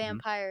Little mhm.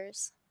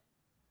 Vampires?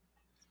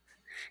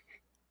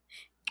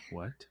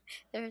 What?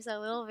 There was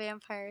that Little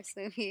Vampires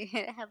movie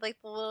and it had like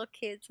the little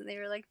kids and they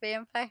were like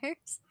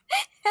vampires.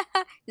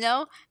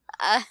 No?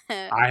 Uh,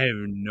 I have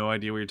no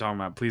idea what you're talking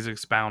about. Please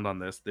expound on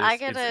this. I This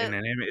gotta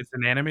it's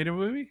an animated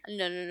movie?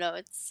 no,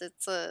 it's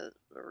a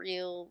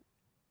real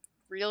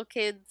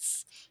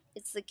kids.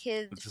 It's the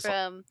kid It's just like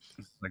from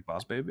it's like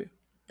Boss Baby?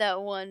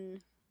 that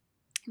one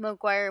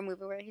Maguire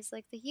movie where he's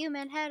like the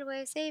human head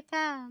weighs 8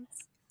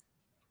 pounds.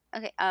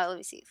 Okay, let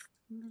me see.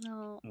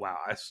 No, Wow,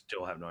 I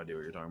still have no idea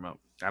what you're talking about.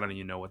 I don't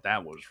even know what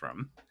that was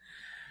from.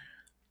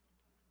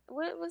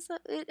 what was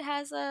it? It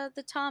has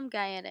the Tom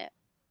guy in it.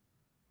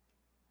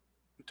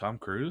 Tom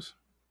Cruise?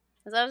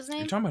 Is that his You're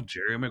name? talking about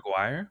Jerry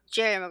Maguire?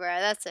 Jerry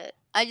Maguire. That's it.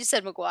 I just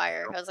said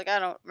Maguire. Oh, I was like, I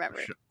don't remember.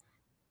 shit.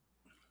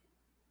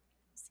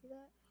 See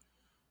that?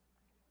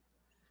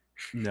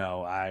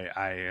 No,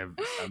 I'm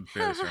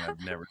fairly certain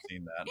I've never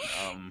seen that.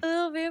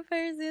 Little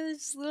vampires, yeah, they're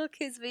just little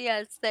kids. But yeah,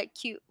 it's that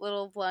cute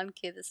little blonde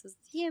kid that says,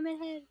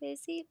 human head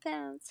weighs 8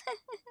 pounds.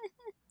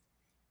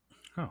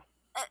 Oh,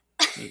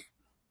 neat.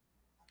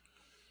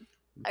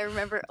 I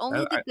remember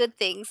only the I, good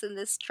things in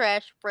this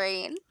trash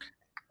brain.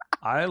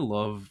 I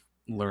love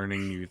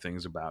learning new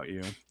things about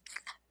you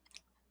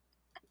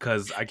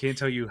because I can't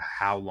tell you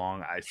how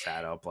long I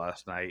sat up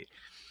last night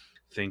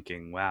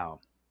thinking,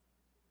 wow,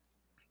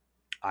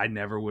 I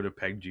never would have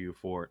pegged you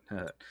for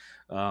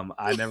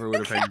I never would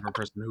have pegged you for a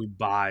person who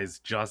buys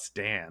Just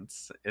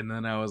Dance. And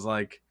then I was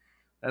like,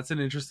 that's an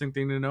interesting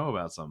thing to know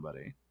about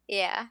somebody.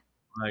 Yeah.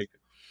 Like,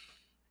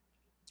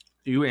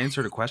 you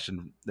answered a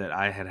question that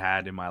I had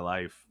had in my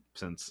life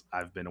since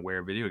I've been aware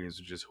of video games,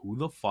 which is who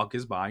the fuck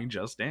is buying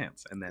Just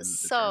Dance? And then it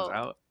turns So,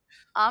 out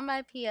on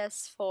my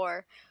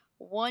PS4,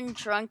 one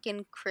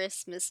drunken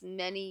Christmas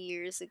many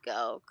years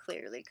ago,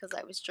 clearly because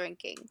I was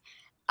drinking,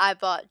 I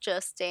bought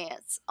Just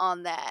Dance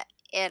on that,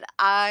 and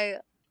I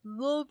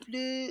loved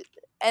it.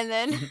 And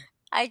then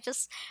I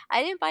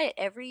didn't buy it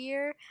every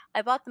year.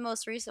 I bought the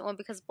most recent one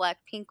because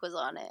Blackpink was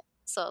on it.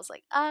 So I was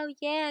like, oh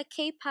yeah,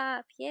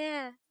 K-pop,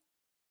 yeah.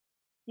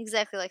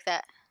 Exactly like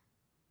that.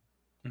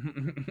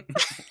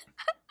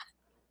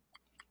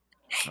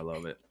 I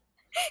love it.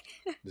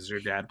 Does your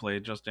dad play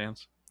Just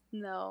Dance?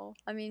 No.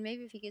 I mean,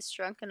 maybe if he gets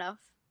drunk enough.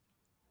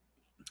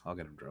 I'll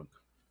get him drunk.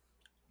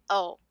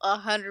 Oh,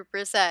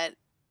 100%.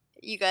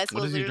 You guys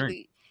What will does he drink?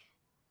 literally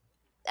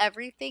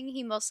everything.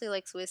 He mostly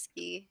likes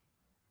whiskey.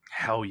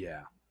 Hell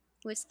yeah.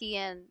 Whiskey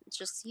and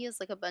just he has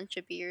like a bunch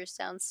of beers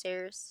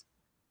downstairs.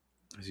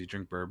 Does he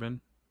drink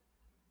bourbon?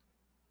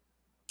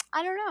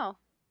 I don't know.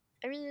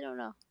 I really don't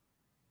know.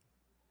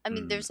 I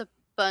mean, Hmm. there's a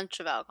bunch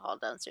of alcohol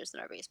downstairs in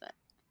our basement.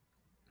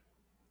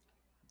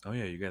 Oh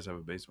yeah, you guys have a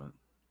basement.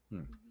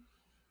 Hmm.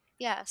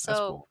 Yeah, That's so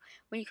cool.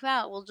 when you come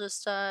out, we'll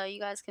just you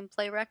guys can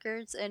play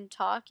records and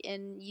talk,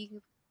 and you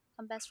can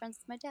become best friends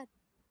with my dad.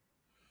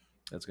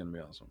 That's gonna be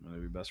awesome. I'm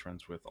gonna be best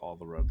friends with all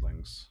the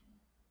Redlings.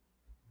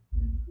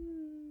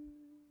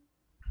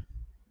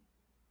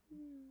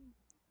 Hmm.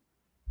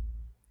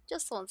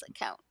 Just the ones that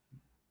count.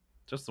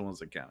 Just the ones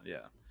that count,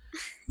 yeah.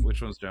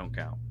 Which ones don't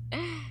count?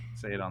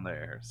 Say it on the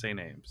air. Say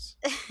names.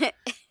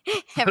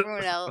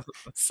 Everyone else,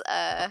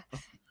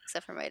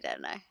 except for my dad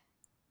and I.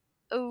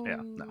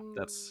 Yeah, no,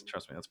 Oh.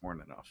 trust me, that's more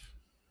than enough.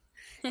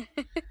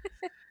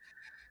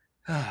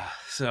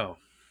 So,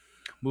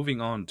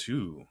 moving on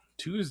to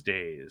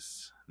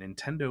Tuesday's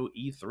Nintendo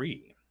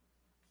E3.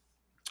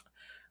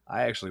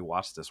 I actually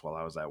watched this while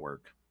I was at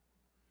work.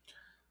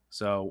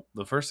 So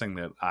the first thing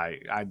that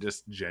I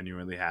just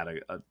genuinely had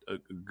a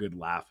good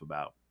laugh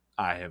about.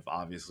 I have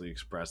obviously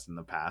expressed in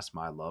the past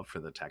my love for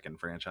the Tekken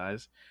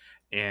franchise,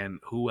 and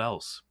who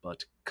else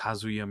but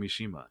Kazuya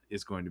Mishima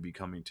is going to be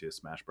coming to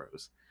Smash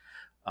Bros.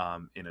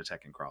 In a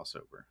Tekken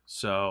crossover.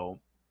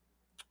 So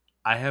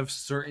I have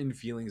certain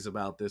feelings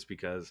about this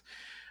because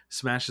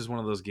Smash is one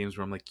of those games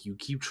where I'm like, you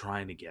keep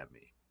trying to get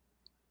me,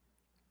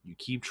 you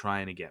keep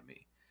trying to get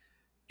me,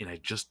 and I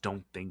just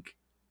don't think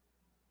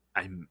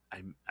I'm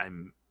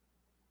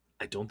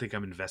I don't think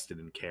I'm invested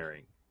in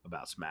caring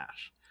about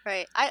Smash.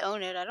 Right. I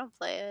own it. I don't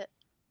play it.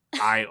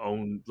 I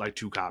own like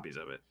 2 copies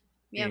of it.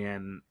 Yep.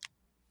 And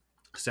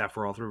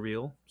Sephiroth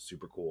reveal,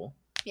 super cool.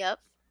 Yep.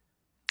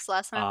 It's the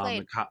last time I Um,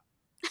 played. the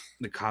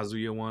the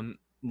Kazuya one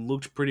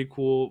looked pretty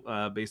cool.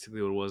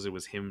 Basically, what it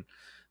was him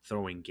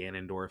throwing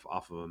Ganondorf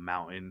off of a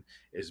mountain.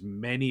 As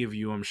many of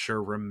you, I'm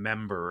sure,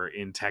 remember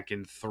in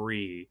Tekken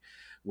 3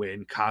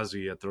 when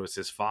Kazuya throws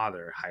his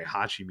father,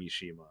 Heihachi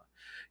Mishima,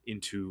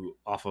 into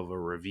off of a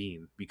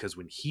ravine because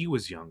when he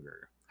was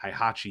younger,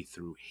 Heihachi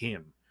threw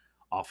him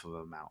off of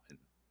a mountain.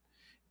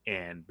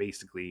 And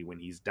basically, when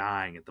he's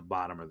dying at the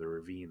bottom of the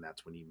ravine,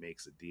 that's when he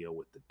makes a deal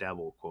with the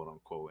devil, quote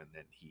unquote, and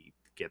then he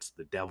gets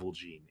the devil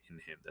gene in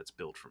him that's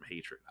built from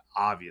hatred,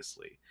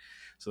 obviously.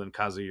 So then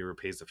Kazuya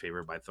repays the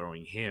favor by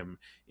throwing him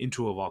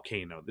into a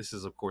volcano. This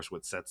is, of course,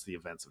 what sets the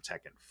events of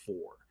Tekken 4.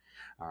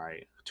 All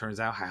right. Turns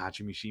out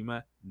Heihachi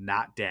Mishima,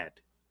 not dead,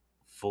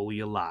 fully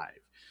alive.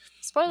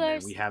 And then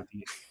we Spoilers. have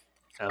the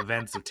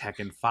events of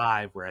Tekken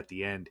 5, where at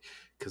the end,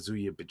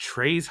 Kazuya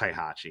betrays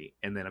Heihachi,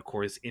 and then, of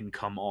course, in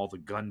come all the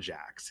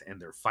Gunjacks,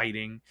 and they're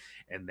fighting,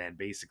 and then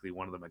basically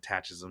one of them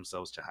attaches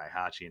themselves to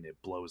Heihachi, and it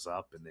blows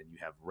up, and then you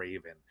have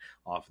Raven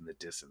off in the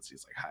distance.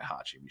 He's like,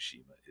 Heihachi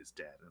Mishima is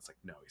dead. And it's like,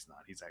 no, he's not.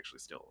 He's actually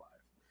still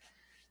alive.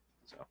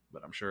 So,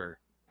 but I'm sure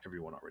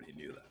everyone already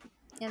knew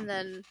that. And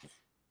then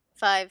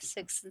 5,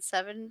 6, and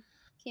 7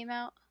 came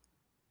out.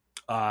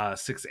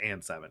 6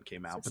 and 7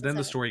 came out, 6 but and then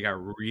the 7. story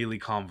got really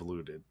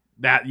convoluted.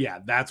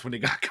 That's when it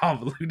got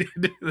convoluted.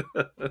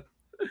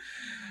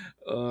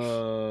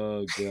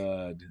 Oh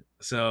god.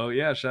 So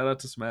yeah, shout out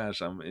to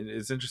Smash.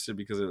 It's interesting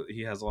because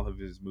he has all of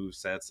his move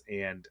sets,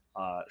 and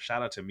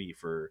shout out to me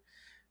for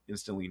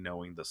instantly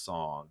knowing the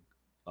song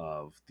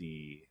of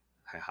the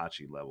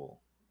Heihachi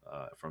level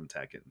from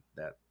Tekken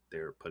that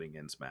they're putting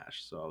in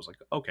Smash. So I was like,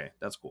 okay,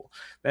 that's cool.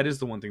 That is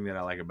the one thing that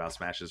I like about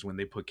Smash is when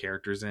they put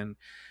characters in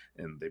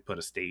and they put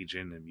a stage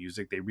in and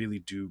music, they really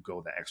do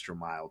go the extra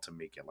mile to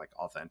make it like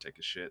authentic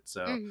as shit.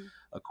 So Mm-hmm.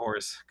 of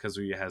course,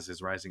 Kazuya has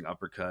his rising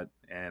uppercut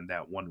and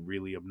that one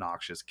really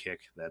obnoxious kick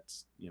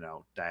that's,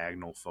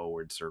 diagonal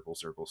forward, circle,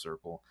 circle,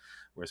 circle,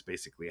 where it's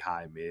basically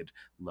high, mid,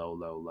 low,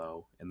 low,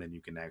 low, and then you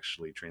can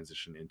actually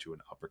transition into an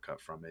uppercut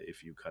from it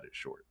if you cut it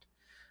short.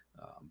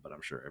 But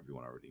I'm sure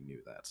everyone already knew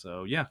that.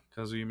 So yeah,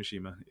 Kazuya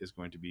Mishima is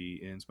going to be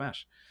in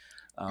Smash.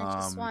 I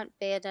just Um, want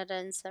Bayonetta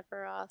and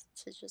Sephiroth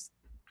to just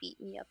beat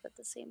me up at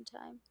the same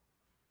time.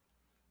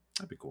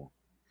 that'd be cool.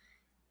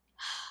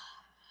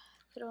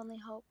 Could only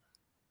hope.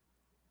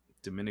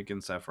 Dominican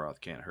Sephiroth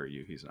can't hurt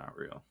you. He's not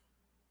real.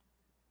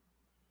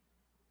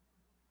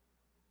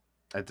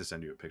 I had to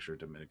send you a picture of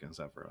Dominican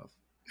Sephiroth.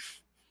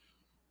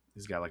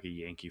 He's got like a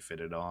Yankee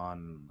fitted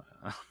on.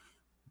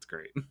 It's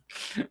great.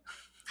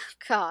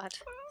 God,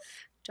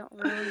 don't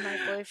ruin my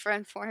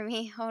boyfriend for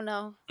me. Oh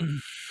no.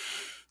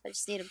 I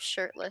just need him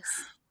shirtless.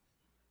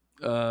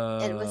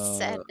 And with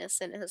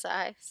sadness in his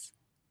eyes.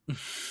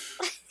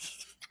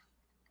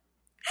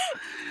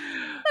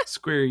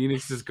 Square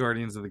Enix's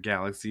Guardians of the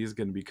Galaxy is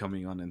going to be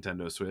coming on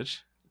Nintendo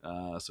Switch.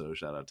 So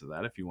shout out to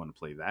that if you want to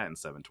play that in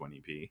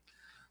 720p.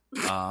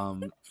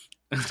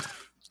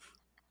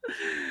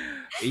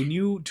 A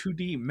new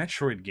 2D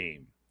Metroid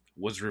game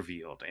was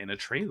revealed in a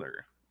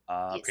trailer.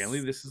 Yes.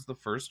 Apparently, this is the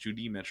first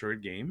 2D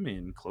Metroid game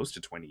in close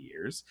to 20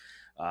 years.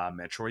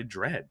 Metroid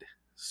Dread.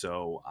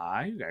 So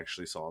I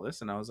actually saw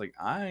this and I was like,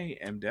 I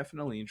am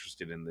definitely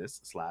interested in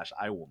this. /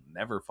 I will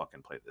never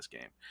fucking play this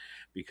game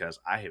because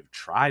I have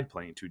tried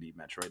playing 2D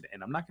Metroid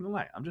and I'm not gonna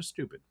lie, I'm just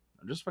stupid.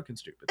 I'm just fucking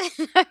stupid.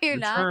 You're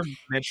The not. term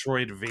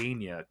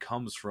Metroidvania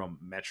comes from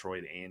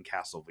Metroid and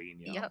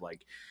Castlevania. Yep.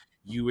 Like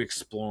you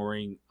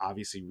exploring,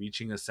 obviously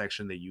reaching a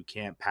section that you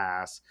can't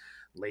pass.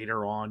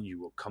 Later on, you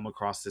will come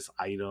across this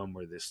item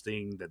or this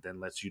thing that then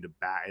lets you to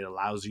back. It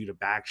allows you to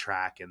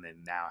backtrack and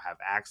then now have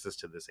access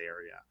to this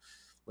area.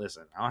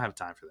 Listen, I don't have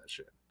time for that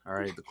shit. All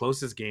right, the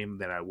closest game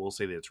that I will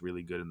say that's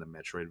really good in the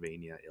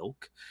Metroidvania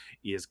ilk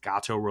is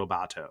Gato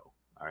Roboto.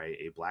 All right,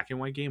 a black and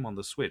white game on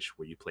the Switch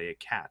where you play a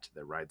cat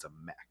that rides a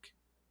mech.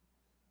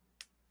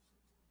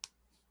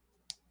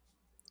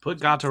 Put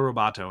Gato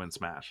Roboto in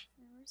Smash.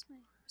 Where's my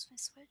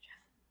Switch?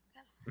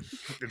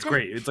 It's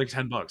great. It's like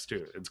 $10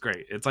 too. It's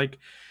great. It's like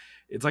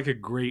a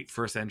great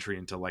first entry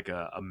into like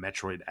a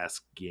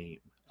Metroid-esque game.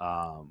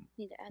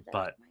 Need to add that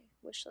but to my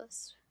wish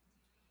list.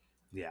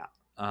 Yeah.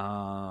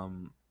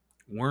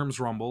 Worms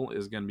Rumble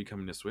is going to be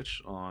coming to Switch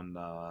on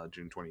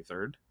June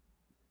 23rd,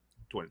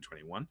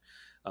 2021.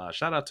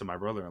 Shout out to my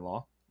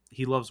brother-in-law.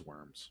 He loves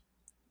Worms.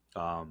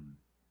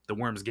 The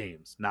Worms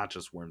games, not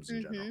just Worms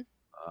in general.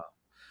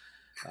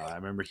 I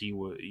remember he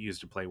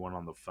used to play one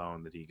on the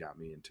phone that he got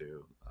me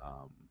into.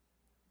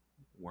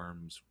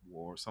 Worms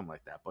War, something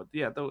like that. But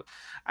yeah, though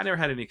I never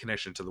had any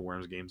connection to the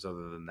Worms games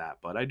other than that.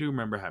 But I do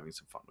remember having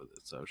some fun with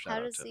it. So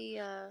shout out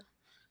to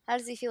how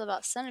does he feel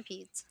about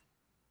centipedes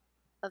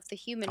of the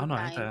human kind? Oh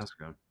no, I had to ask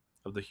him.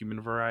 Of the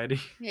human variety.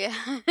 Yeah.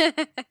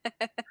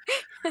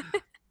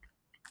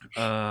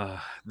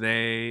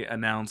 They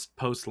announced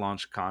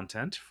post-launch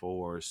content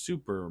for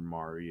Super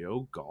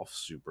Mario Golf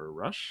Super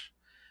Rush.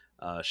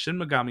 Shin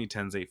Megami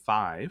Tensei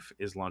 5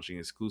 is launching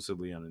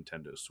exclusively on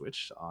Nintendo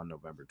Switch on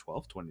November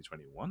 12th,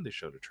 2021. They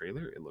showed a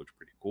trailer. It looked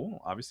pretty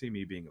cool. Obviously,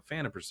 me being a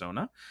fan of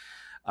Persona,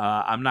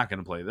 I'm not going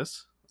to play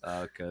this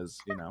because,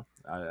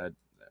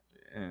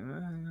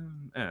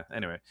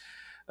 anyway.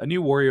 A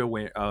new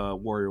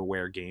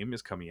WarioWare game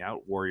is coming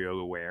out.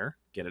 WarioWare,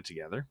 get it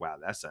together. Wow,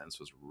 that sentence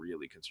was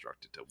really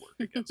constructed to work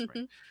against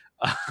me.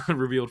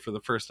 Revealed for the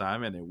first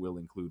time, and it will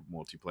include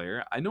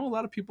multiplayer. I know a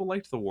lot of people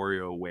liked the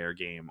WarioWare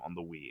game on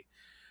the Wii.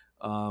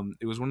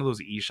 It was one of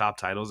those eShop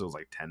titles. It was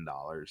like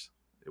 $10.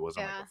 It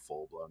wasn't like a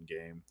full-blown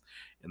game.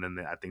 And then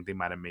I think they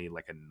might have made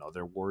like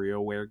another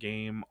WarioWare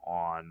game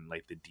on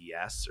like the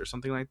DS or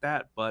something like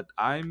that. But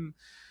I'm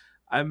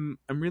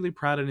really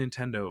proud of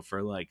Nintendo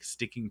for like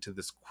sticking to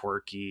this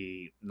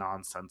quirky,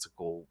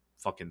 nonsensical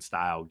fucking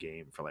style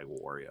game for like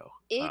Wario.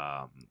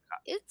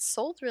 It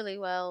sold really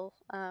well.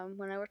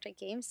 When I worked at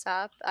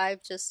GameStop,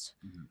 I've just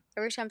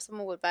every time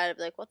someone would buy it, I'd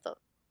be like, "What the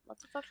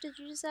fuck did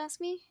you just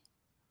ask me?"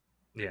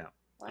 Yeah.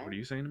 What are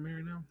you saying to me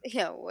right now?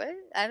 Yeah, what?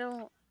 I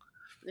don't.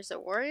 There's a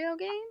Wario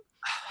game?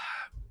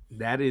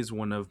 That is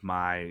one of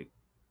my,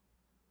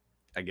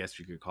 I guess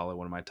you could call it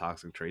one of my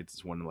toxic traits.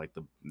 It's one of like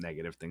the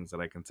negative things that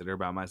I consider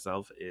about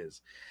myself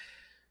is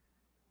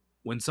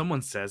when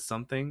someone says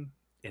something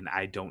and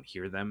I don't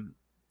hear them,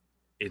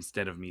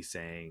 instead of me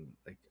saying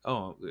like,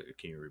 "Oh,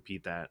 can you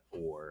repeat that?"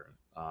 or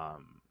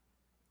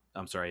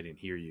 "I'm sorry, I didn't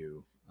hear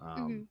you."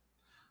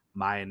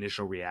 My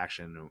initial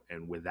reaction,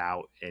 and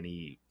without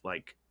any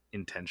like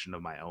intention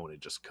of my own,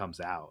 it just comes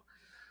out.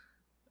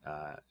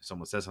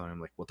 Someone says something, I'm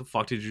like, "What the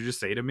fuck did you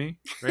just say to me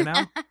right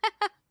now?"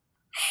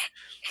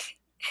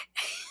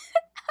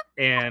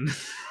 And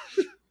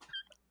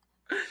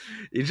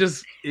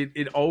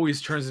it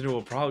always turns into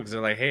a problem because they're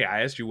like, "Hey,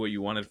 I asked you what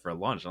you wanted for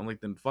lunch." I'm like,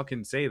 "Then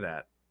fucking say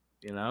that,"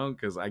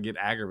 because I get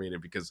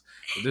aggravated because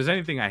if there's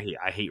anything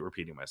I hate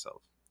repeating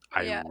myself.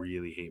 I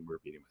really hate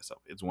repeating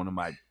myself. It's one of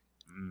my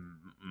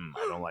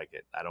I don't like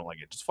it.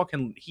 Just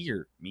fucking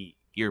hear me,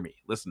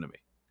 listen to me.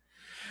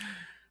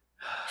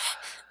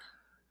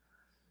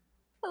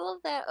 I love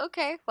that.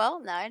 Okay,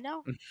 well, now I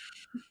know.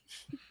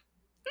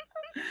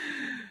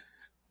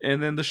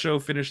 And then the show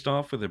finished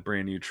off with a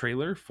brand new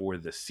trailer for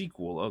the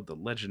sequel of The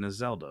Legend of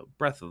Zelda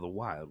Breath of the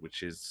Wild,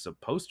 which is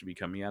supposed to be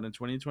coming out in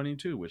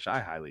 2022, which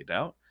I highly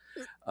doubt.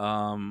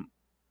 But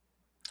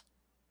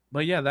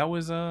yeah, that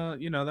was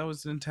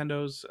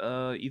Nintendo's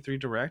E3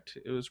 Direct.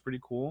 It was pretty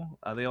cool.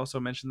 They also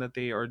mentioned that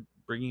they are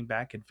bringing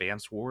back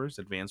Advance Wars.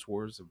 Advance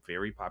Wars, a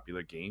very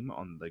popular game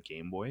on the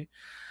Game Boy.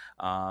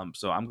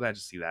 So I'm glad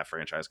to see that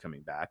franchise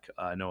coming back.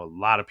 I know a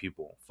lot of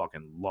people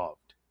fucking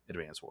loved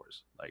Advance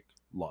Wars, like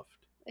loved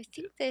I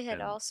think it. they had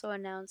And also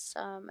announced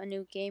a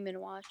new Game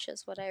and Watch,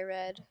 is what I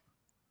read.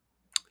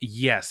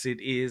 yes, it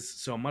is.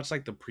 So much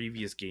like the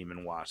previous Game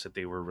and Watch that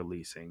they were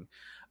releasing,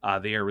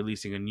 they are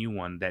releasing a new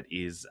one that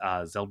is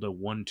Zelda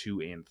 1,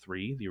 2, and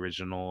 3, the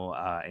original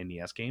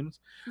NES games.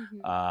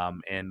 Hmm.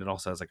 And it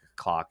also has like a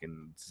clock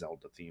and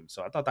Zelda theme.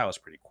 So I thought that was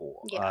pretty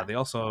cool. Yeah. They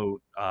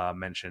also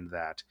mentioned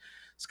that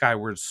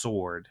Skyward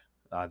Sword,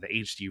 the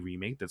HD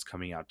remake that's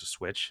coming out to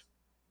Switch.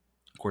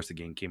 Of course, the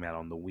game came out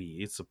on the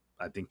Wii.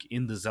 I think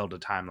in the Zelda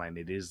timeline,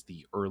 it is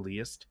the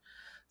earliest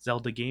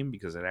Zelda game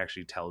because it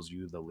actually tells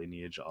you the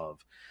lineage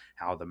of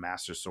how the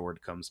Master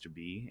Sword comes to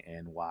be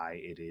and why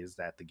it is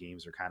that the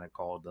games are kind of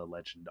called the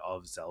Legend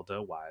of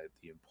Zelda, why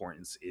the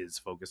importance is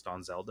focused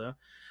on Zelda.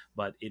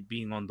 But it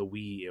being on the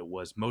Wii, it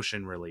was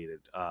motion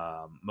related,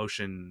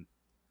 motion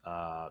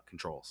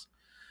controls.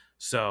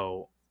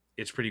 So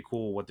it's pretty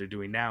cool. What they're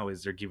doing now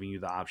is they're giving you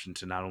the option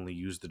to not only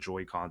use the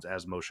Joy Cons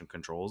as motion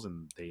controls,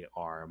 and they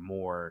are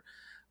more.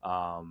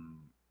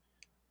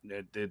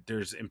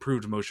 There's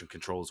improved motion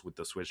controls with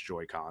the Switch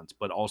Joy Cons,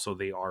 but also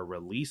they are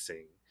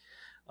releasing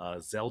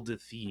Zelda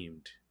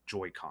themed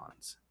Joy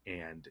Cons,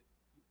 and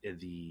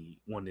the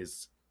one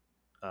is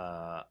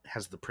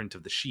has the print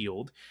of the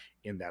shield,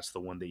 and that's the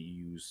one that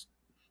you use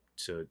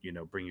to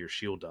bring your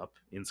shield up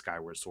in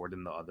Skyward Sword,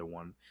 and the other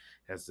one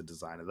has the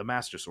design of the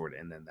Master Sword,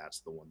 and then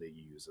that's the one that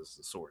you use as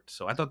the sword.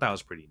 So I thought that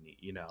was pretty neat.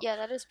 Yeah,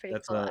 that is pretty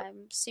That's cool. a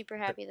I'm super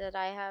th- happy that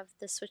I have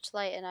the Switch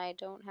Lite and I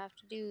don't have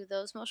to do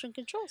those motion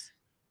controls.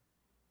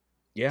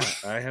 yeah.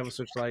 I have a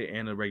Switch Lite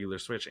and a regular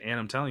Switch, and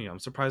I'm telling you, I'm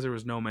surprised there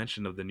was no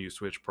mention of the new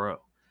Switch Pro.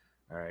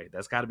 All right,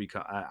 that's got to be.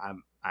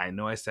 I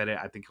know I said it.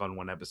 I think on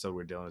one episode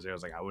where Dylan was there, I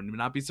was like, I would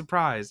not be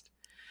surprised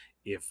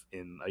if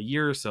in a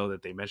year or so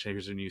that they mention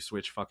here's a new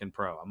Switch fucking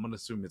Pro. I'm gonna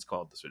assume it's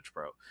called the Switch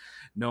Pro.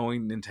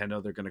 Knowing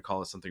Nintendo, they're gonna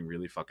call it something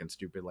really fucking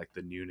stupid like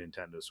the new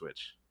Nintendo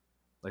Switch,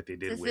 like they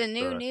did This is with a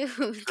new.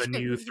 the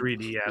new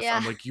 3DS. Yeah.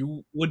 I'm like,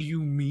 what do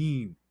you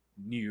mean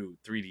new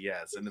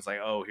 3DS? And it's like,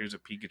 oh, here's a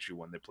Pikachu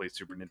one that plays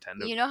Super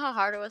Nintendo You know how games.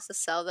 hard it was to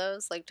sell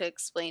those? Like to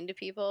explain to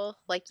people?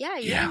 Like, yeah,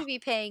 you're Yeah, going to be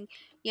paying,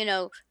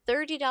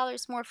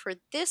 $30 more for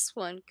this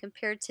one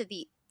compared to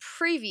the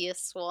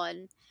previous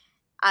one.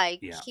 I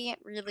yeah. can't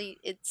really,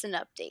 it's an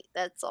update.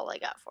 That's all I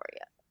got for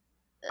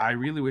you. I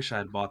really wish I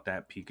had bought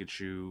that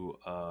Pikachu.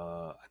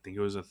 I think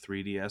it was a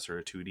 3DS or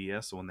a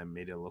 2DS, the one that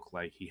made it look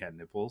like he had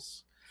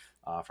nipples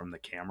from the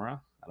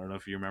camera. I don't know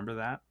if you remember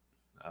that.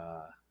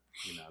 Uh,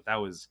 that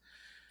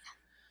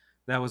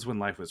was when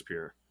life was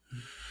pure.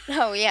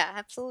 Oh, yeah,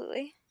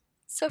 absolutely.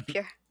 So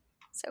pure.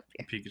 So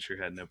pure. Pikachu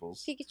had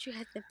nipples. Pikachu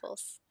had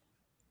nipples.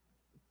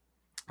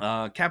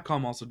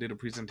 Capcom also did a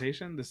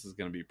presentation. This is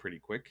going to be pretty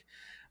quick.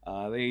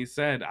 They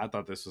said, I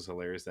thought this was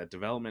hilarious, that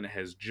development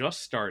has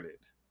just started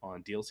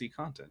on DLC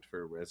content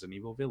for Resident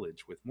Evil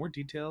Village, with more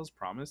details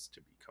promised to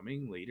be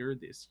coming later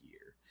this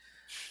year.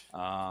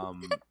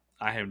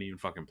 I haven't even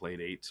fucking played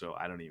 8, so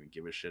I don't even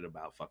give a shit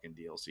about fucking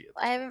DLC at I this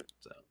point. haven't,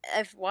 So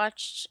I've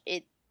watched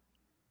it,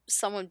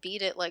 someone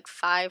beat it like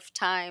 5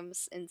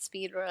 times in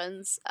speed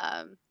runs.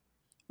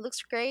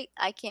 Looks great.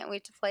 I can't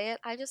wait to play it.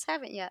 I just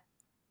haven't yet.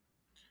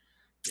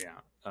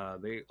 yeah.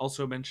 They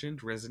also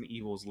mentioned Resident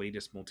Evil's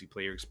latest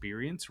multiplayer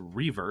experience,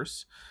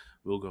 Reverse,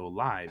 will go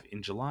live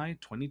in July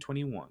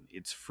 2021.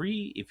 It's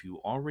free if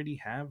you already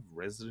have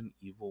Resident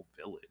Evil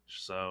Village.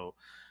 So,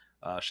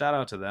 shout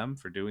out to them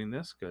for doing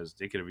this because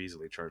they could have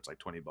easily charged like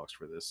 $20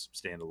 for this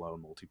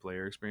standalone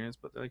multiplayer experience.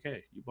 But they're like,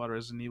 hey, you bought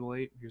Resident Evil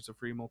 8, here's a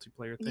free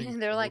multiplayer thing.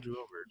 They're We'll like, hold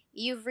you over.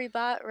 you've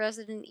rebought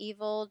Resident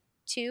Evil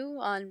 2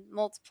 on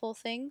multiple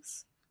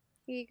things.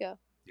 Here you go.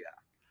 Yeah.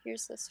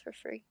 Here's this for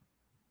free.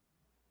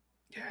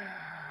 Yeah.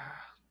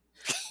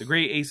 The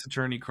Great Ace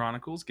Attorney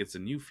Chronicles gets a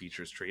new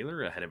features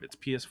trailer ahead of its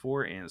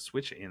PS4 and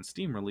Switch and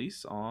Steam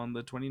release on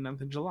the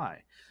 29th of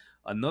July.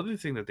 Another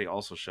thing that they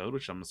also showed,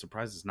 which I'm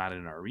surprised is not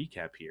in our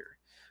recap here,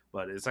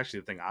 but it's actually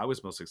the thing I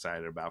was most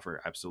excited about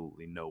for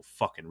absolutely no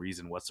fucking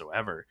reason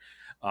whatsoever.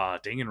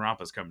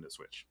 Danganronpa's coming to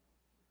Switch.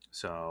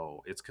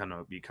 So it's going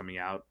to be coming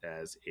out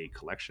as a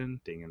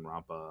collection,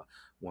 Danganronpa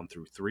 1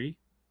 through 3.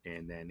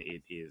 And then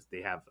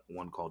they have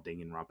one called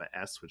Danganronpa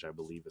S, which I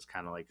believe is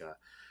kind of like a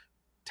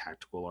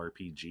tactical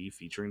RPG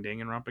featuring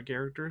Danganronpa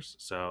characters.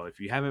 So if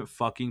you haven't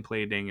fucking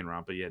played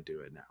Danganronpa yet, do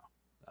it now.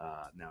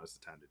 Now is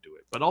the time to do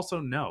it. But also,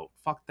 no,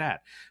 fuck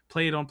that.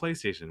 Play it on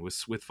PlayStation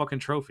with fucking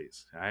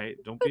trophies. All right,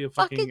 don't be a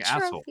Fucking fucking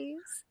asshole. trophies.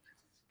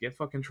 Get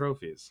fucking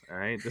trophies. All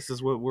right, this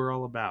is what we're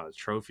all about: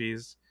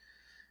 trophies.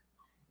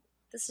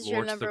 This is your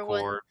Lore to the number one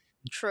core.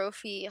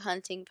 trophy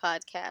hunting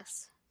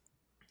podcast.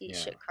 Eat Yeah.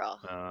 shit crawl.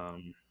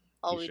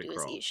 All Eat we shit do is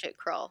crawl. eat shit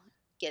crawl,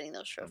 getting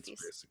those That's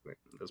trophies.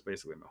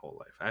 basically my whole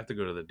life. I have to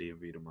go to the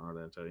DMV tomorrow.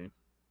 Did I tell you?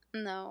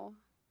 No.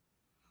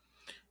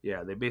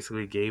 Yeah, they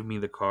basically gave me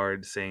the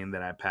card saying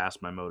that I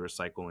passed my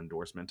motorcycle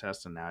endorsement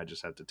test, and now I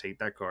just have to take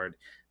that card,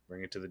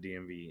 bring it to the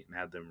DMV, and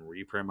have them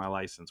reprint my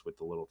license with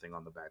the little thing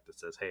on the back that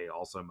says, "Hey,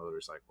 also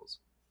motorcycles."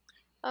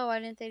 Oh, why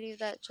didn't they do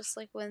that just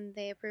like when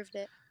they approved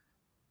it?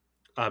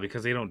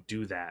 Because they don't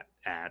do that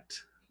at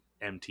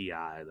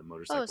MTI, the Oh,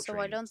 Motorcycle so why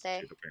Training don't they?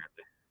 Institute.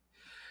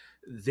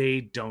 Apparently,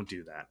 they don't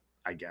do that.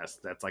 I guess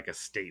that's like a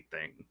state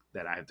thing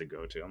that I have to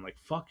go to. I'm like,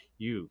 fuck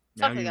you.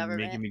 Now Fuck the you're making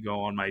government. me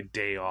go on my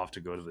day off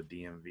to go to the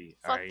DMV.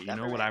 All Fuck right, the you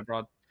know what government. I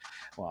brought?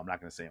 Well, I'm not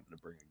going to say I'm going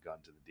to bring a gun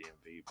to the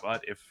DMV,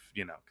 but if,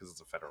 because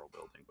it's a federal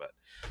building, but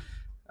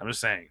I'm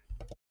just saying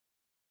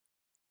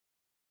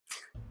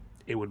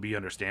it would be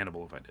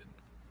understandable if I did.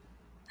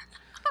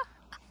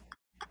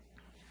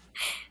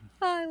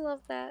 Oh, I love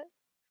that.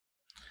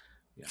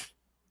 Yeah.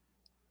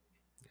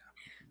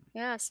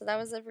 Yeah, so that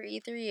was it for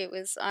E3. It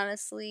was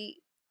honestly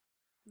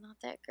not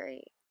that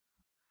great.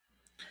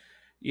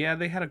 Yeah,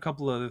 they had a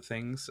couple other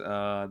things.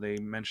 They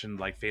mentioned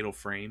like Fatal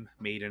Frame,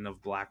 Maiden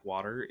of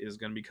Blackwater is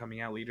going to be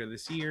coming out later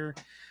this year.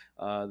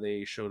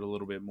 They showed a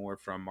little bit more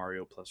from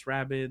Mario plus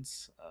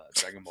Rabbids.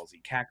 Dragon Ball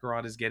Z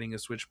Kakarot is getting a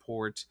Switch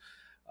port.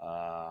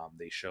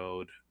 They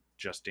showed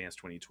Just Dance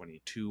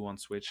 2022 on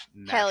Switch.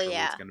 Hell Naturally, it's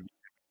yeah. going to be.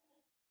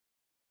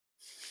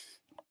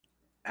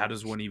 How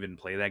does one even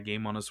play that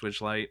game on a Switch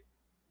Lite?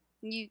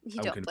 You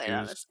I'm don't play it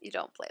on confused. this. You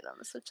don't play it on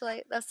the Switch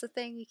Lite. That's the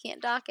thing. You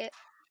can't dock it.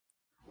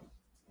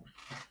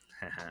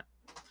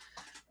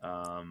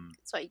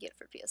 That's why you get it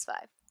for PS5.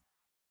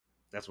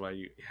 That's why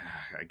you,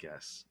 yeah, I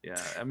guess.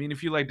 Yeah. I mean,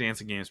 if you like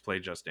dancing games,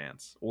 play Just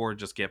Dance. Or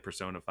just get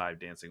Persona 5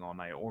 Dancing All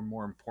Night. Or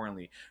more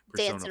importantly,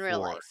 Dance Persona in real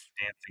 4 life,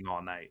 Dancing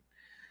All Night.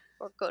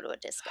 or go to a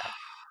disco.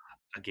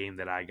 A game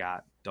that I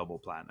got double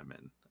platinum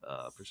in.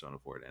 Persona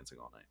 4 Dancing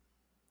All Night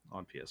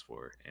on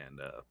PS4 and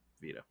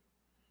Vita.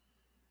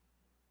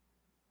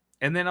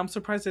 And then I'm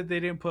surprised that they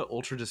didn't put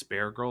Ultra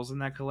Despair Girls in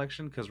that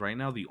collection, because right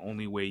now the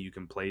only way you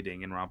can play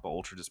Danganronpa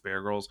Ultra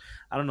Despair Girls,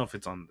 I don't know if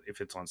it's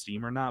on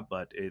Steam or not,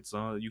 but it's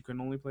you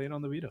can only play it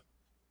on the Vita.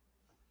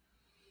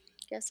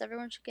 Guess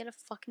everyone should get a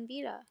fucking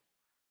Vita.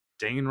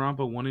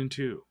 Danganronpa 1 and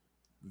 2.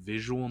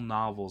 Visual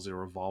novels that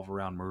revolve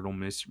around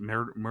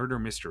murder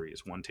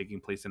mysteries. One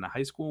taking place in a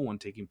high school, one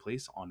taking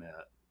place on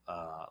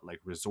a like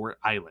resort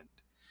island.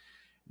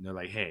 And they're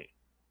like, hey,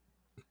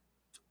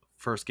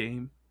 first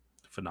game,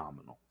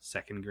 phenomenal.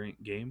 Second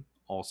game,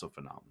 also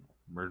phenomenal.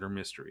 Murder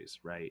mysteries,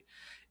 right?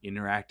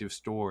 Interactive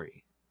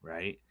story,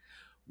 right?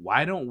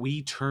 Why don't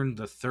we turn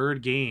the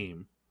third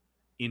game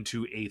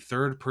into a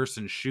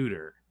third-person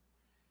shooter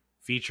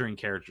featuring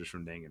characters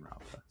from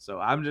Danganronpa? So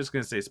I'm just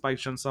gonna say, Spike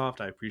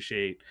Chunsoft, I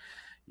appreciate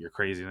your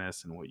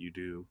craziness and what you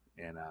do,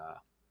 and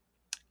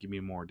give me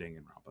more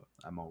Danganronpa.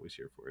 I'm always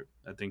here for it.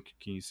 I think,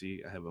 can you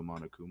see? I have a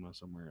Monokuma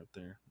somewhere up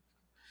there.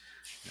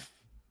 Yeah.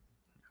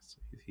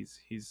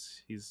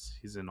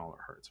 He's in all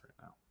our hearts right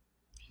now.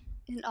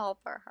 In all of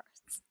our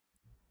hearts.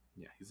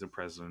 Yeah, he's the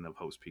president of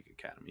Host Peak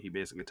Academy. He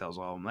basically tells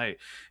all of them, hey,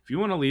 if you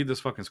want to leave this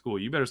fucking school,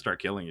 you better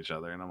start killing each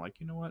other. And I'm like,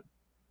 you know what?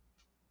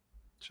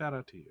 Shout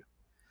out to you.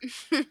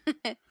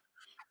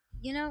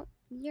 You know,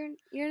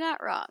 you're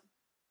not wrong.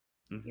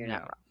 You're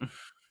not Yeah.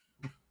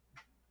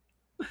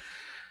 wrong.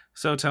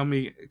 So tell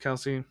me,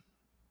 Kelsey,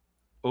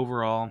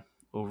 overall,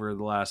 over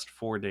the last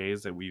 4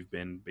 days that we've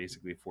been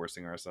basically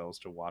forcing ourselves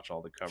to watch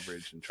all the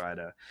coverage and try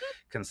to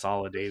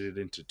consolidate it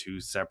into 2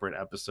 separate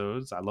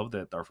episodes. I love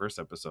that our first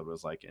episode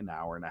was like an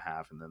hour and a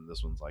half, and then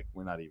this one's like,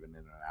 we're not even in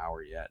an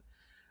hour yet.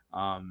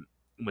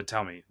 But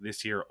tell me,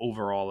 this year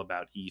overall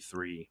about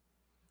E3,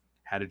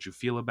 how did you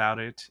feel about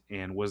it?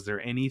 And was there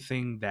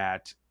anything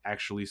that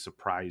actually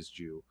surprised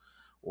you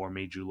or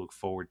made you look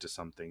forward to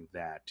something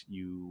that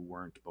you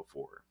weren't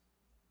before?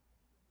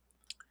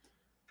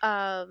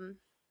 Um,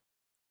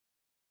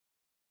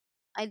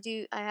 I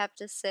have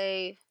to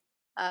say,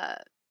 uh,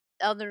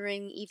 Elden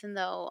Ring, even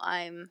though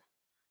I'm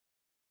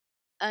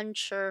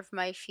unsure of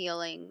my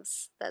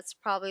feelings, that's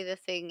probably the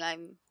thing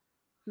I'm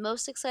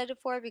most excited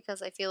for,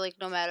 because I feel like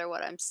no matter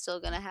what, I'm still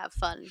gonna have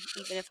fun,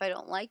 even if I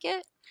don't like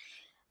it.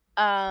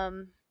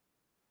 Um,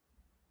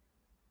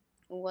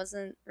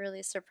 wasn't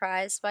really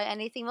surprised by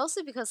anything,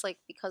 mostly because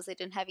they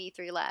didn't have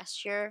E3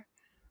 last year.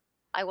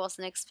 I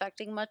wasn't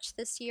expecting much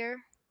this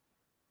year,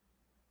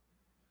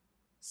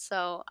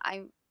 so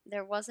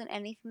there wasn't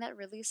anything that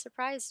really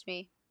surprised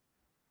me.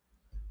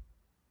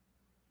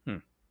 Yeah.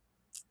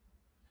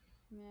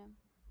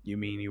 You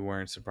mean you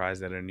weren't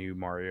surprised at a new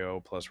Mario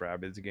plus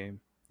Rabbids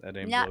game? That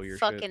didn't blow Not your shit?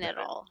 fucking at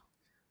all.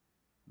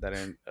 That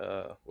didn't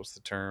what's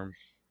the term?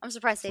 I'm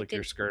surprised they Flick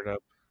your didn't. skirt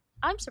up?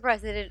 I'm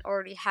surprised they didn't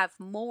already have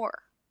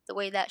more. The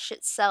way that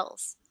shit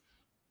sells.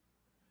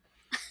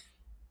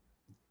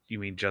 You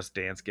mean Just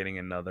Dance getting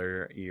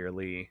another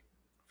yearly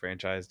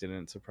franchise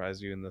didn't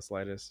surprise you in the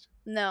slightest?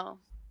 No,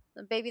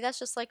 baby, that's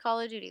just like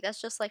Call of Duty.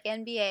 That's just like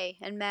NBA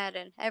and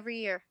Madden every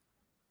year.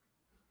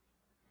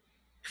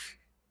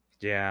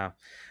 Yeah,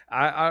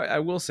 I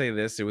will say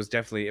this: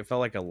 it felt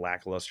like a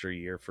lackluster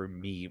year for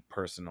me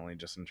personally,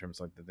 just in terms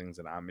of like the things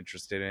that I'm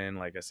interested in.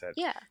 Like I said,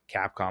 Yeah.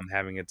 Capcom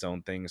having its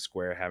own thing,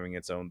 Square having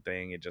its own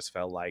thing. It just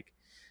felt like,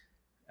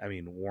 I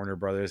mean, Warner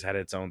Brothers had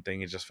its own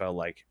thing. It just felt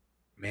like,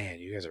 man,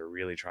 you guys are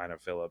really trying to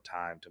fill up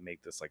time to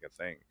make this like a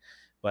thing.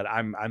 But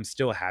I'm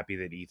still happy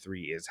that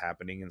E3 is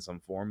happening in some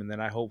form, and then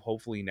I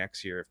hopefully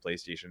next year, if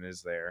PlayStation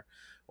is there,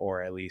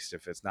 or at least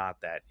if it's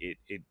not, that it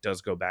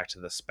does go back to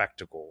the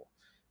spectacle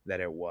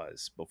that it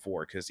was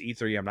before. Because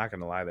E3, I'm not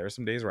gonna lie, there are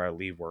some days where I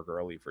leave work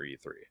early for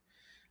E3,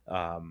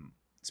 um,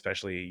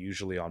 especially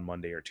usually on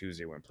Monday or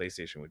Tuesday when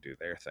PlayStation would do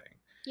their thing.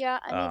 Yeah,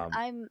 I mean,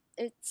 Um,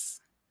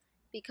 it's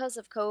because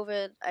of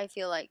COVID, I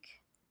feel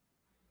like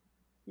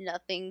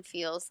nothing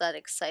feels that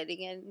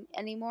exciting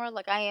anymore.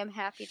 Like, I am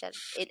happy that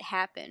it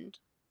happened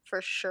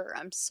for sure.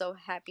 I'm so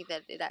happy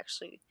that it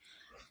actually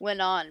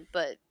went on,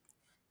 but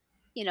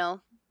you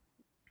know,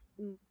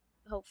 mm,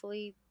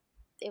 hopefully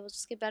it will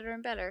just get better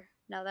and better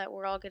now that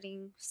we're all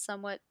getting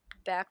somewhat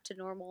back to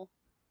normal.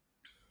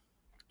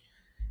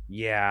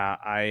 yeah,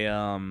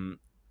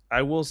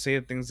 I will say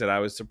things that I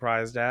was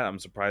surprised at. I'm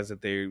surprised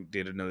that they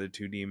did another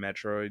 2D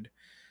Metroid,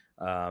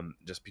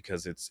 just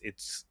because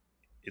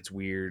it's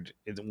weird.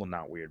 Well,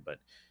 not weird, but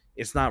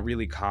it's not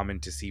really common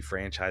to see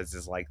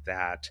franchises like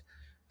that.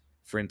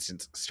 For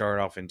instance, start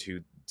off in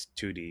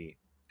 2D,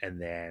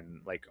 and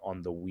then like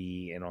on the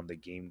Wii and on the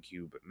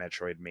GameCube,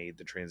 Metroid made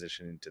the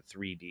transition into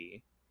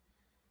 3D,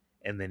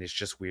 and then it's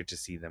just weird to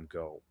see them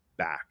go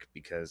back,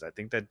 because I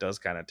think that does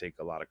kind of take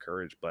a lot of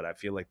courage. But I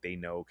feel like they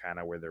know kind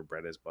of where their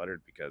bread is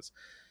buttered, because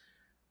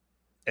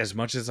as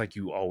much as like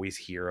you always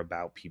hear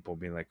about people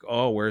being like,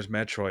 "Oh, where's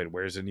Metroid?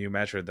 Where's a new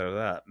Metroid?" Da,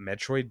 da, da,"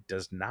 Metroid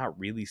does not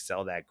really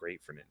sell that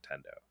great for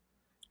Nintendo.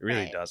 It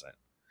really Right. doesn't.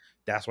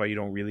 That's why you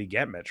don't really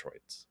get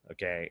Metroids.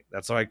 Okay,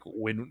 that's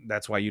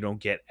why you don't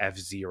get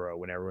F-Zero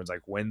when everyone's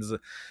like, when's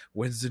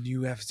the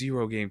new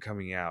F-Zero game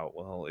coming out?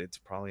 Well, it's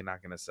probably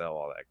not going to sell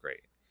all that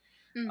great.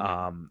 Mhm.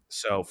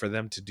 So for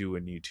them to do a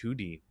new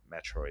 2D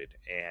Metroid,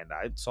 and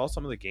I saw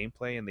some of the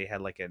gameplay, and they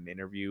had like an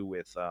interview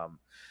with some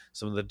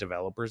of the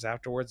developers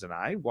afterwards, and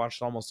I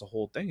watched almost the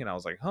whole thing, and I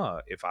was like,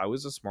 huh, if I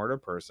was a smarter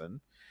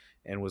person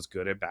and was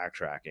good at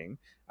backtracking,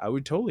 I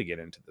would totally get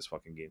into this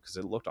fucking game, because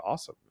it looked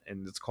awesome.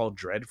 And it's called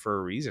Dread for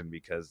a reason,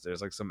 because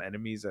there's like some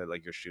enemies that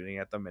like you're shooting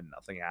at them and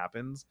nothing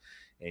happens,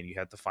 and you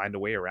have to find a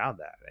way around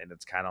that. And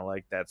it's kind of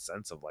like that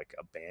sense of like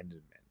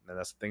abandonment. And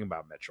that's the thing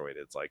about Metroid.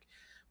 It's like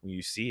when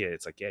you see it,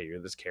 it's like, yeah, you're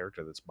this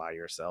character that's by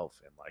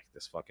yourself in like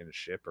this fucking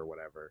ship or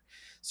whatever,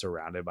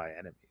 surrounded by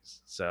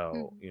enemies.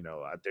 So,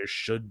 Mhm. there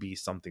should be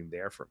something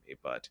there for me.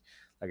 But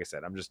like I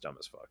said, I'm just dumb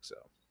as fuck.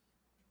 So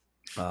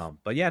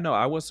but yeah, no,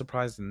 I was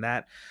surprised in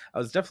that. I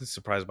was definitely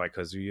surprised by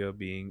Kazuya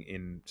being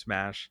in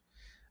Smash.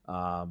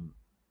 Um,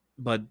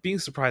 but being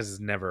surprised is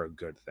never a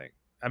good thing.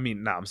 I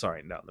mean, no, I'm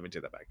sorry. No, let me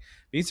take that back.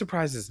 Being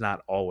surprised is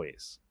not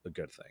always a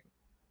good thing.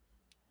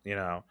 You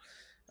know,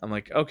 I'm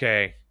like,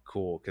 okay,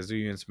 cool.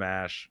 Kazuya in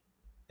Smash,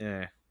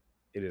 it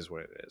is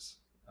what it is.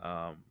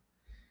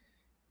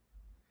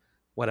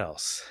 What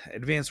else?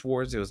 Advanced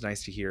Wars. It was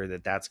nice to hear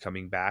that that's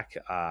coming back.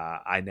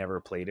 I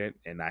never played it,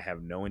 and I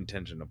have no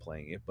intention of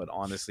playing it. But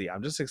honestly,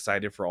 I'm just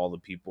excited for all the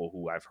people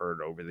who I've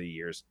heard over the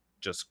years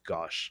just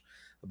gush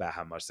about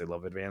how much they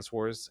love Advanced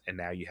Wars, and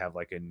now you have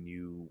like a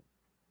new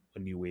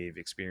way of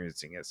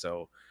experiencing it.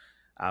 So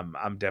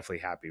I'm definitely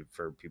happy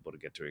for people to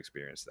get to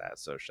experience that.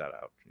 So shout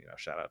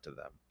out to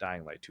them.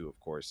 Dying Light 2, of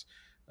course.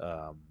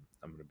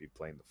 I'm gonna be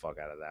playing the fuck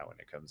out of that when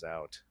it comes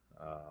out.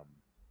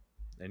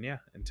 And yeah,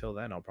 until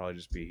then, I'll probably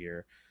just be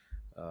here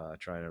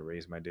trying to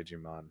raise my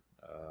Digimon.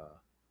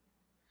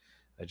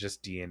 I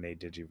just DNA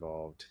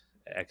Digivolved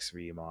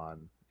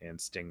XVmon and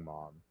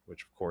Stingmon,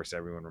 which of course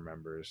everyone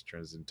remembers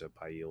turns into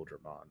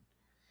Pyildramon.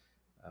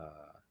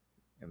 Uh,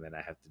 and then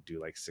I have to do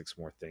like 6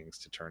 more things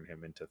to turn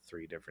him into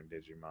 3 different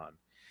Digimon: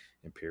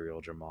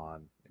 Imperial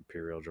Dramon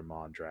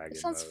It Dragon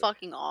sounds Mode,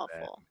 fucking then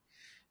awful.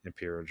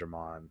 Imperial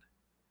Dramon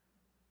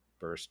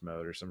Burst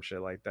Mode or some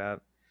shit like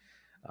that.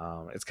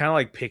 It's kind of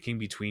like picking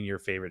between your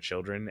favorite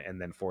children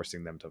and then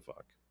forcing them to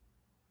fuck.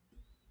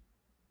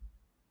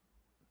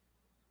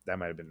 That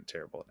might have been a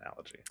terrible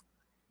analogy.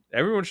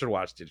 Everyone should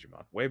watch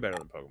Digimon. Way better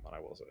than Pokemon, I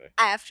will say.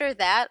 After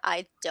that,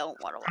 I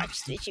don't want to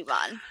watch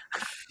Digimon.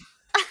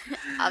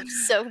 I'm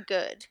so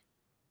good.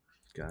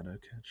 Gotta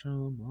catch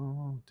 'em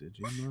all,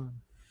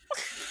 Digimon.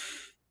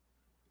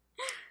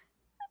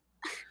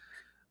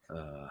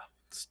 Uh,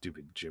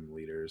 Stupid gym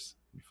leaders.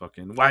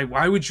 Fucking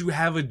why would you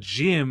have a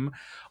gym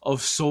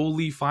of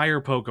solely fire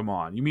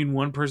Pokemon? You mean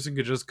one person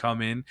could just come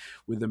in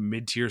with a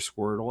mid-tier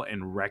Squirtle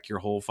and wreck your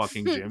whole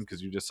fucking gym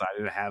because you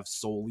decided to have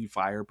solely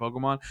fire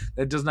Pokemon?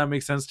 That does not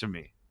make sense to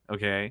me.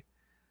 Okay.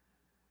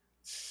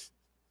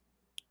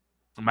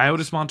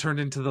 Myotismon turned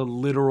into the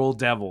literal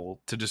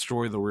devil to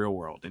destroy the real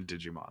world in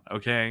Digimon.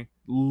 Okay,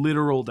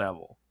 literal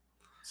devil.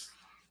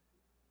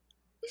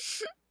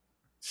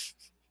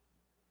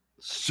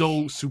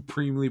 So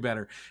supremely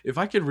better. If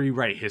I could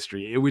rewrite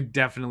history, it would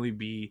definitely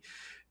be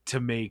to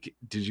make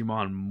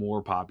Digimon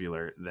more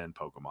popular than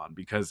Pokemon,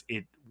 because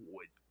it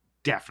would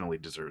definitely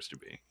deserves to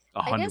be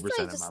a I hundred guess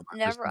I percent in my just mind.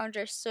 never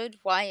understood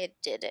why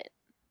it did it.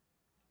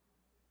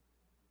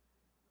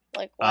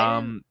 Like, why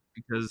did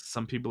Because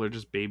some people are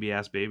just baby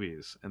ass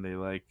babies, and they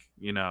like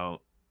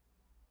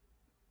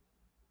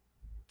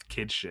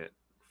kid shit.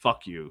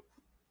 Fuck you,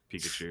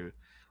 Pikachu.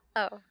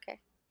 Oh,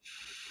 okay.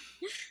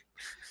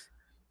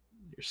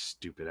 Your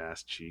stupid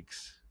ass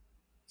cheeks.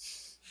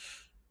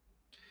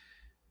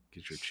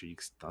 Get your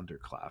cheeks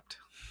thunderclapped.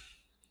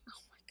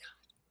 Oh my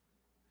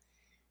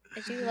god. I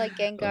do like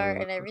Gengar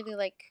and I really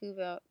like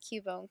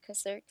Cubone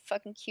because they're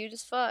fucking cute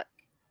as fuck.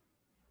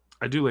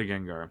 I do like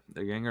Gengar.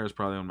 Gengar is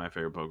probably one of my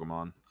favorite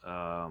Pokemon.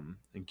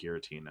 And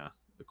Giratina,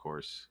 of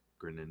course.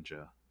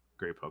 Greninja.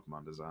 Great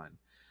Pokemon design.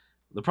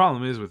 The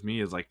problem is with me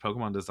is like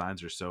Pokemon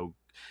designs are so,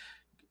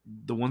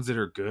 the ones that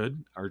are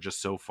good are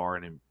just so far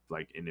in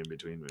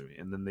between movie,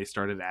 and then they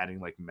started adding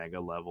like mega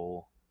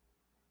level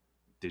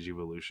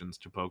Digivolutions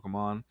to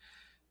Pokemon.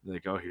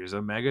 Like, oh, here's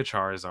a Mega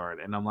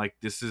Charizard, and I'm like,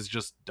 this is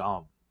just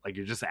dumb. Like,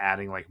 you're just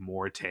adding like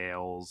more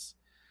tails,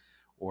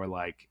 or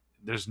like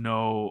there's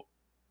no.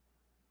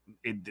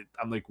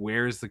 I'm like,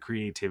 where's the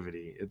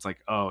creativity? It's like,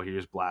 oh,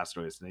 here's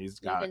Blastoise, and he's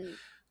got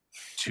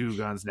 2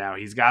 guns now.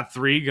 He's got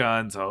 3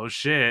 guns. Oh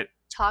shit!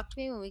 Talk to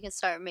me when we can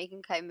start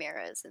making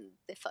chimeras in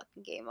the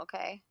fucking game,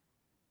 okay?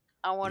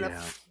 I want to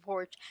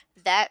forge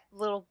that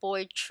little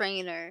boy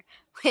trainer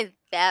with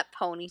that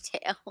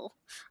ponytail.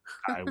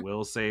 I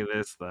will say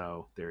this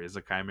though, there is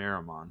a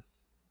Chimeramon.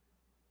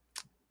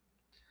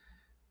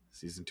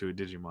 Season 2 of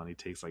Digimon, he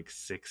takes like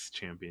 6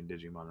 champion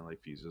Digimon and like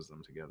fuses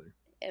them together.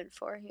 And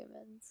 4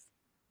 humans.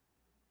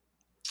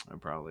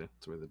 And probably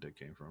that's where the dick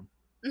came from.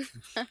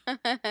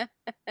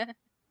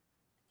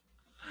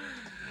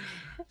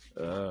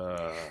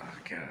 God.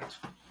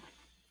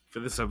 For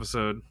this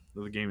episode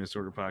of the Gaming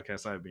Disorder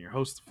Podcast, I've been your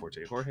host,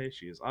 Forte Jorge.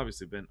 She has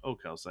obviously been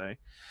Okelsay.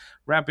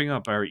 Wrapping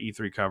up our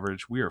E3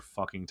 coverage, we are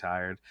fucking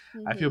tired.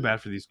 Mm-hmm. I feel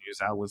bad for these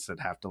news outlets that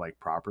have to like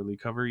properly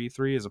cover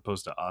E3 as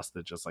opposed to us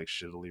that just like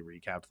shittily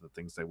recap the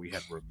things that we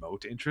had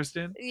remote interest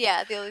in.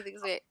 Yeah, the only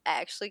things we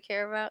actually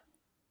care about.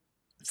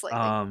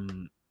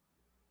 Slightly.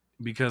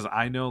 Because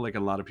I know like a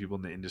lot of people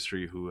in the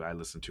industry who I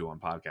listen to on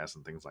podcasts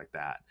and things like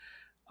that.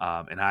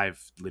 And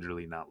I've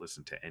literally not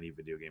listened to any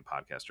video game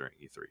podcast during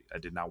E3. I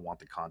did not want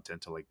the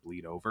content to like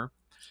bleed over.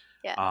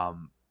 Yeah.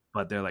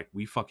 But they're like,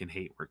 we fucking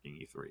hate working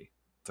E3.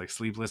 It's like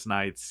sleepless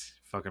nights,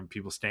 fucking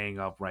people staying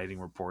up, writing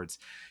reports.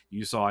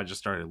 You saw I just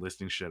started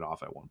listing shit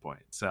off at one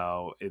point.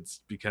 So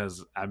it's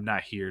because I'm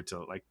not here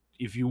to like,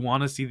 if you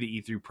want to see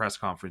the E3 press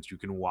conference, you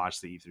can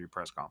watch the E3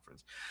 press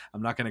conference.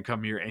 I'm not going to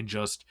come here and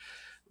just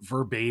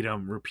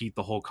verbatim repeat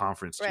the whole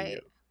conference to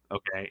you.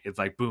 Okay. It's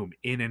like, boom,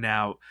 in and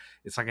out.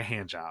 It's like a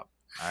hand job.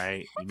 All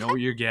right. You know what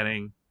you're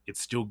getting.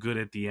 It's still good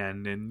at the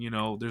end. And, you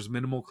know, there's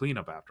minimal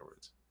cleanup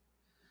afterwards.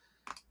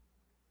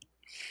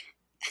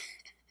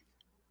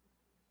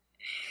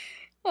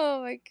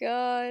 Oh my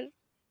god.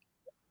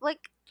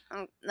 Like,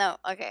 no,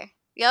 okay.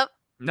 Yep.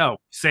 No,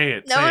 say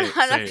it. No, say I'm it, not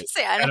say gonna it.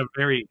 say it. I had a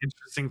very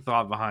interesting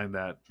thought behind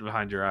that,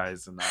 behind your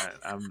eyes, and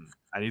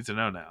I need to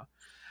know now.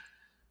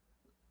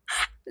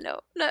 No,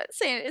 not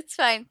saying it. It's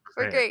fine.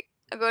 We're great.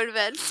 I'm going to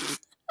bed.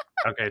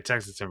 Okay,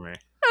 text it to me.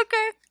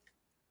 Okay.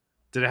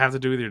 Did it have to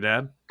do with your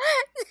dad?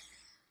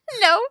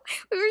 No,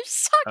 we were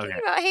just talking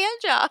about hand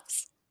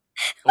jobs.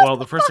 Well,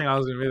 the first thing I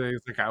was gonna be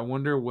like, I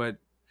wonder what,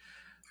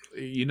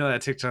 you know,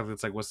 that TikTok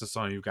that's like, what's the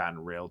song you've gotten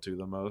railed to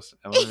the most?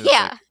 I wonder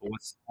yeah. Like,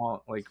 what song?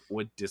 Like,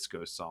 what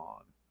disco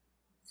song?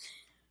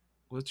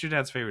 What's your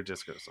dad's favorite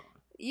disco song?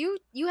 You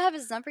have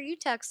his number. You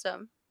text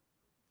him.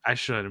 I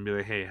should and be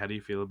like, hey, how do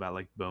you feel about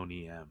like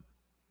Boney M?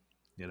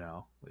 You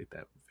know, like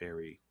that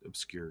very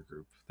obscure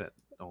group that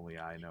only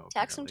I know.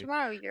 Text apparently. him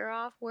tomorrow. You're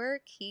off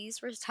work.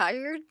 He's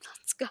retired.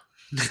 Let's go.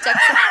 Just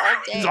text him all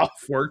day. He's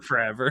off work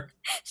forever.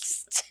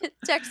 Just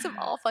text him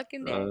all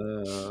fucking day.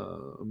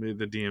 Maybe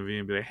the DMV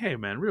and be like, hey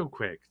man, real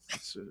quick,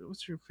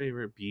 what's your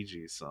favorite Bee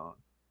Gees song?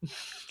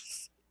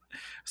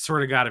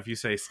 Swear to God, if you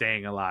say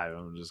Staying Alive,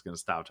 I'm just going to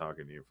stop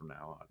talking to you from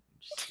now on.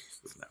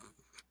 No.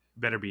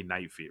 Better be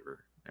Night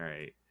Fever. All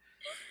right.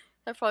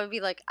 I'd probably be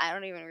like, I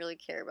don't even really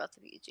care about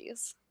the Bee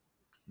Gees.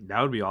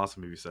 That would be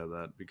awesome if you said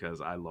that, because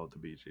I love the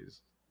Bee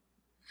Gees.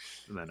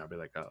 And then I'd be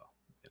like, oh,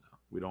 you know,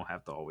 we don't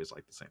have to always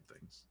like the same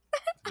things.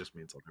 It just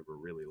means I'll never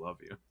really love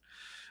you.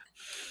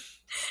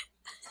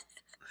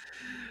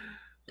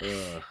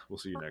 We'll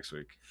see you next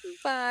week.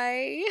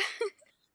 Bye.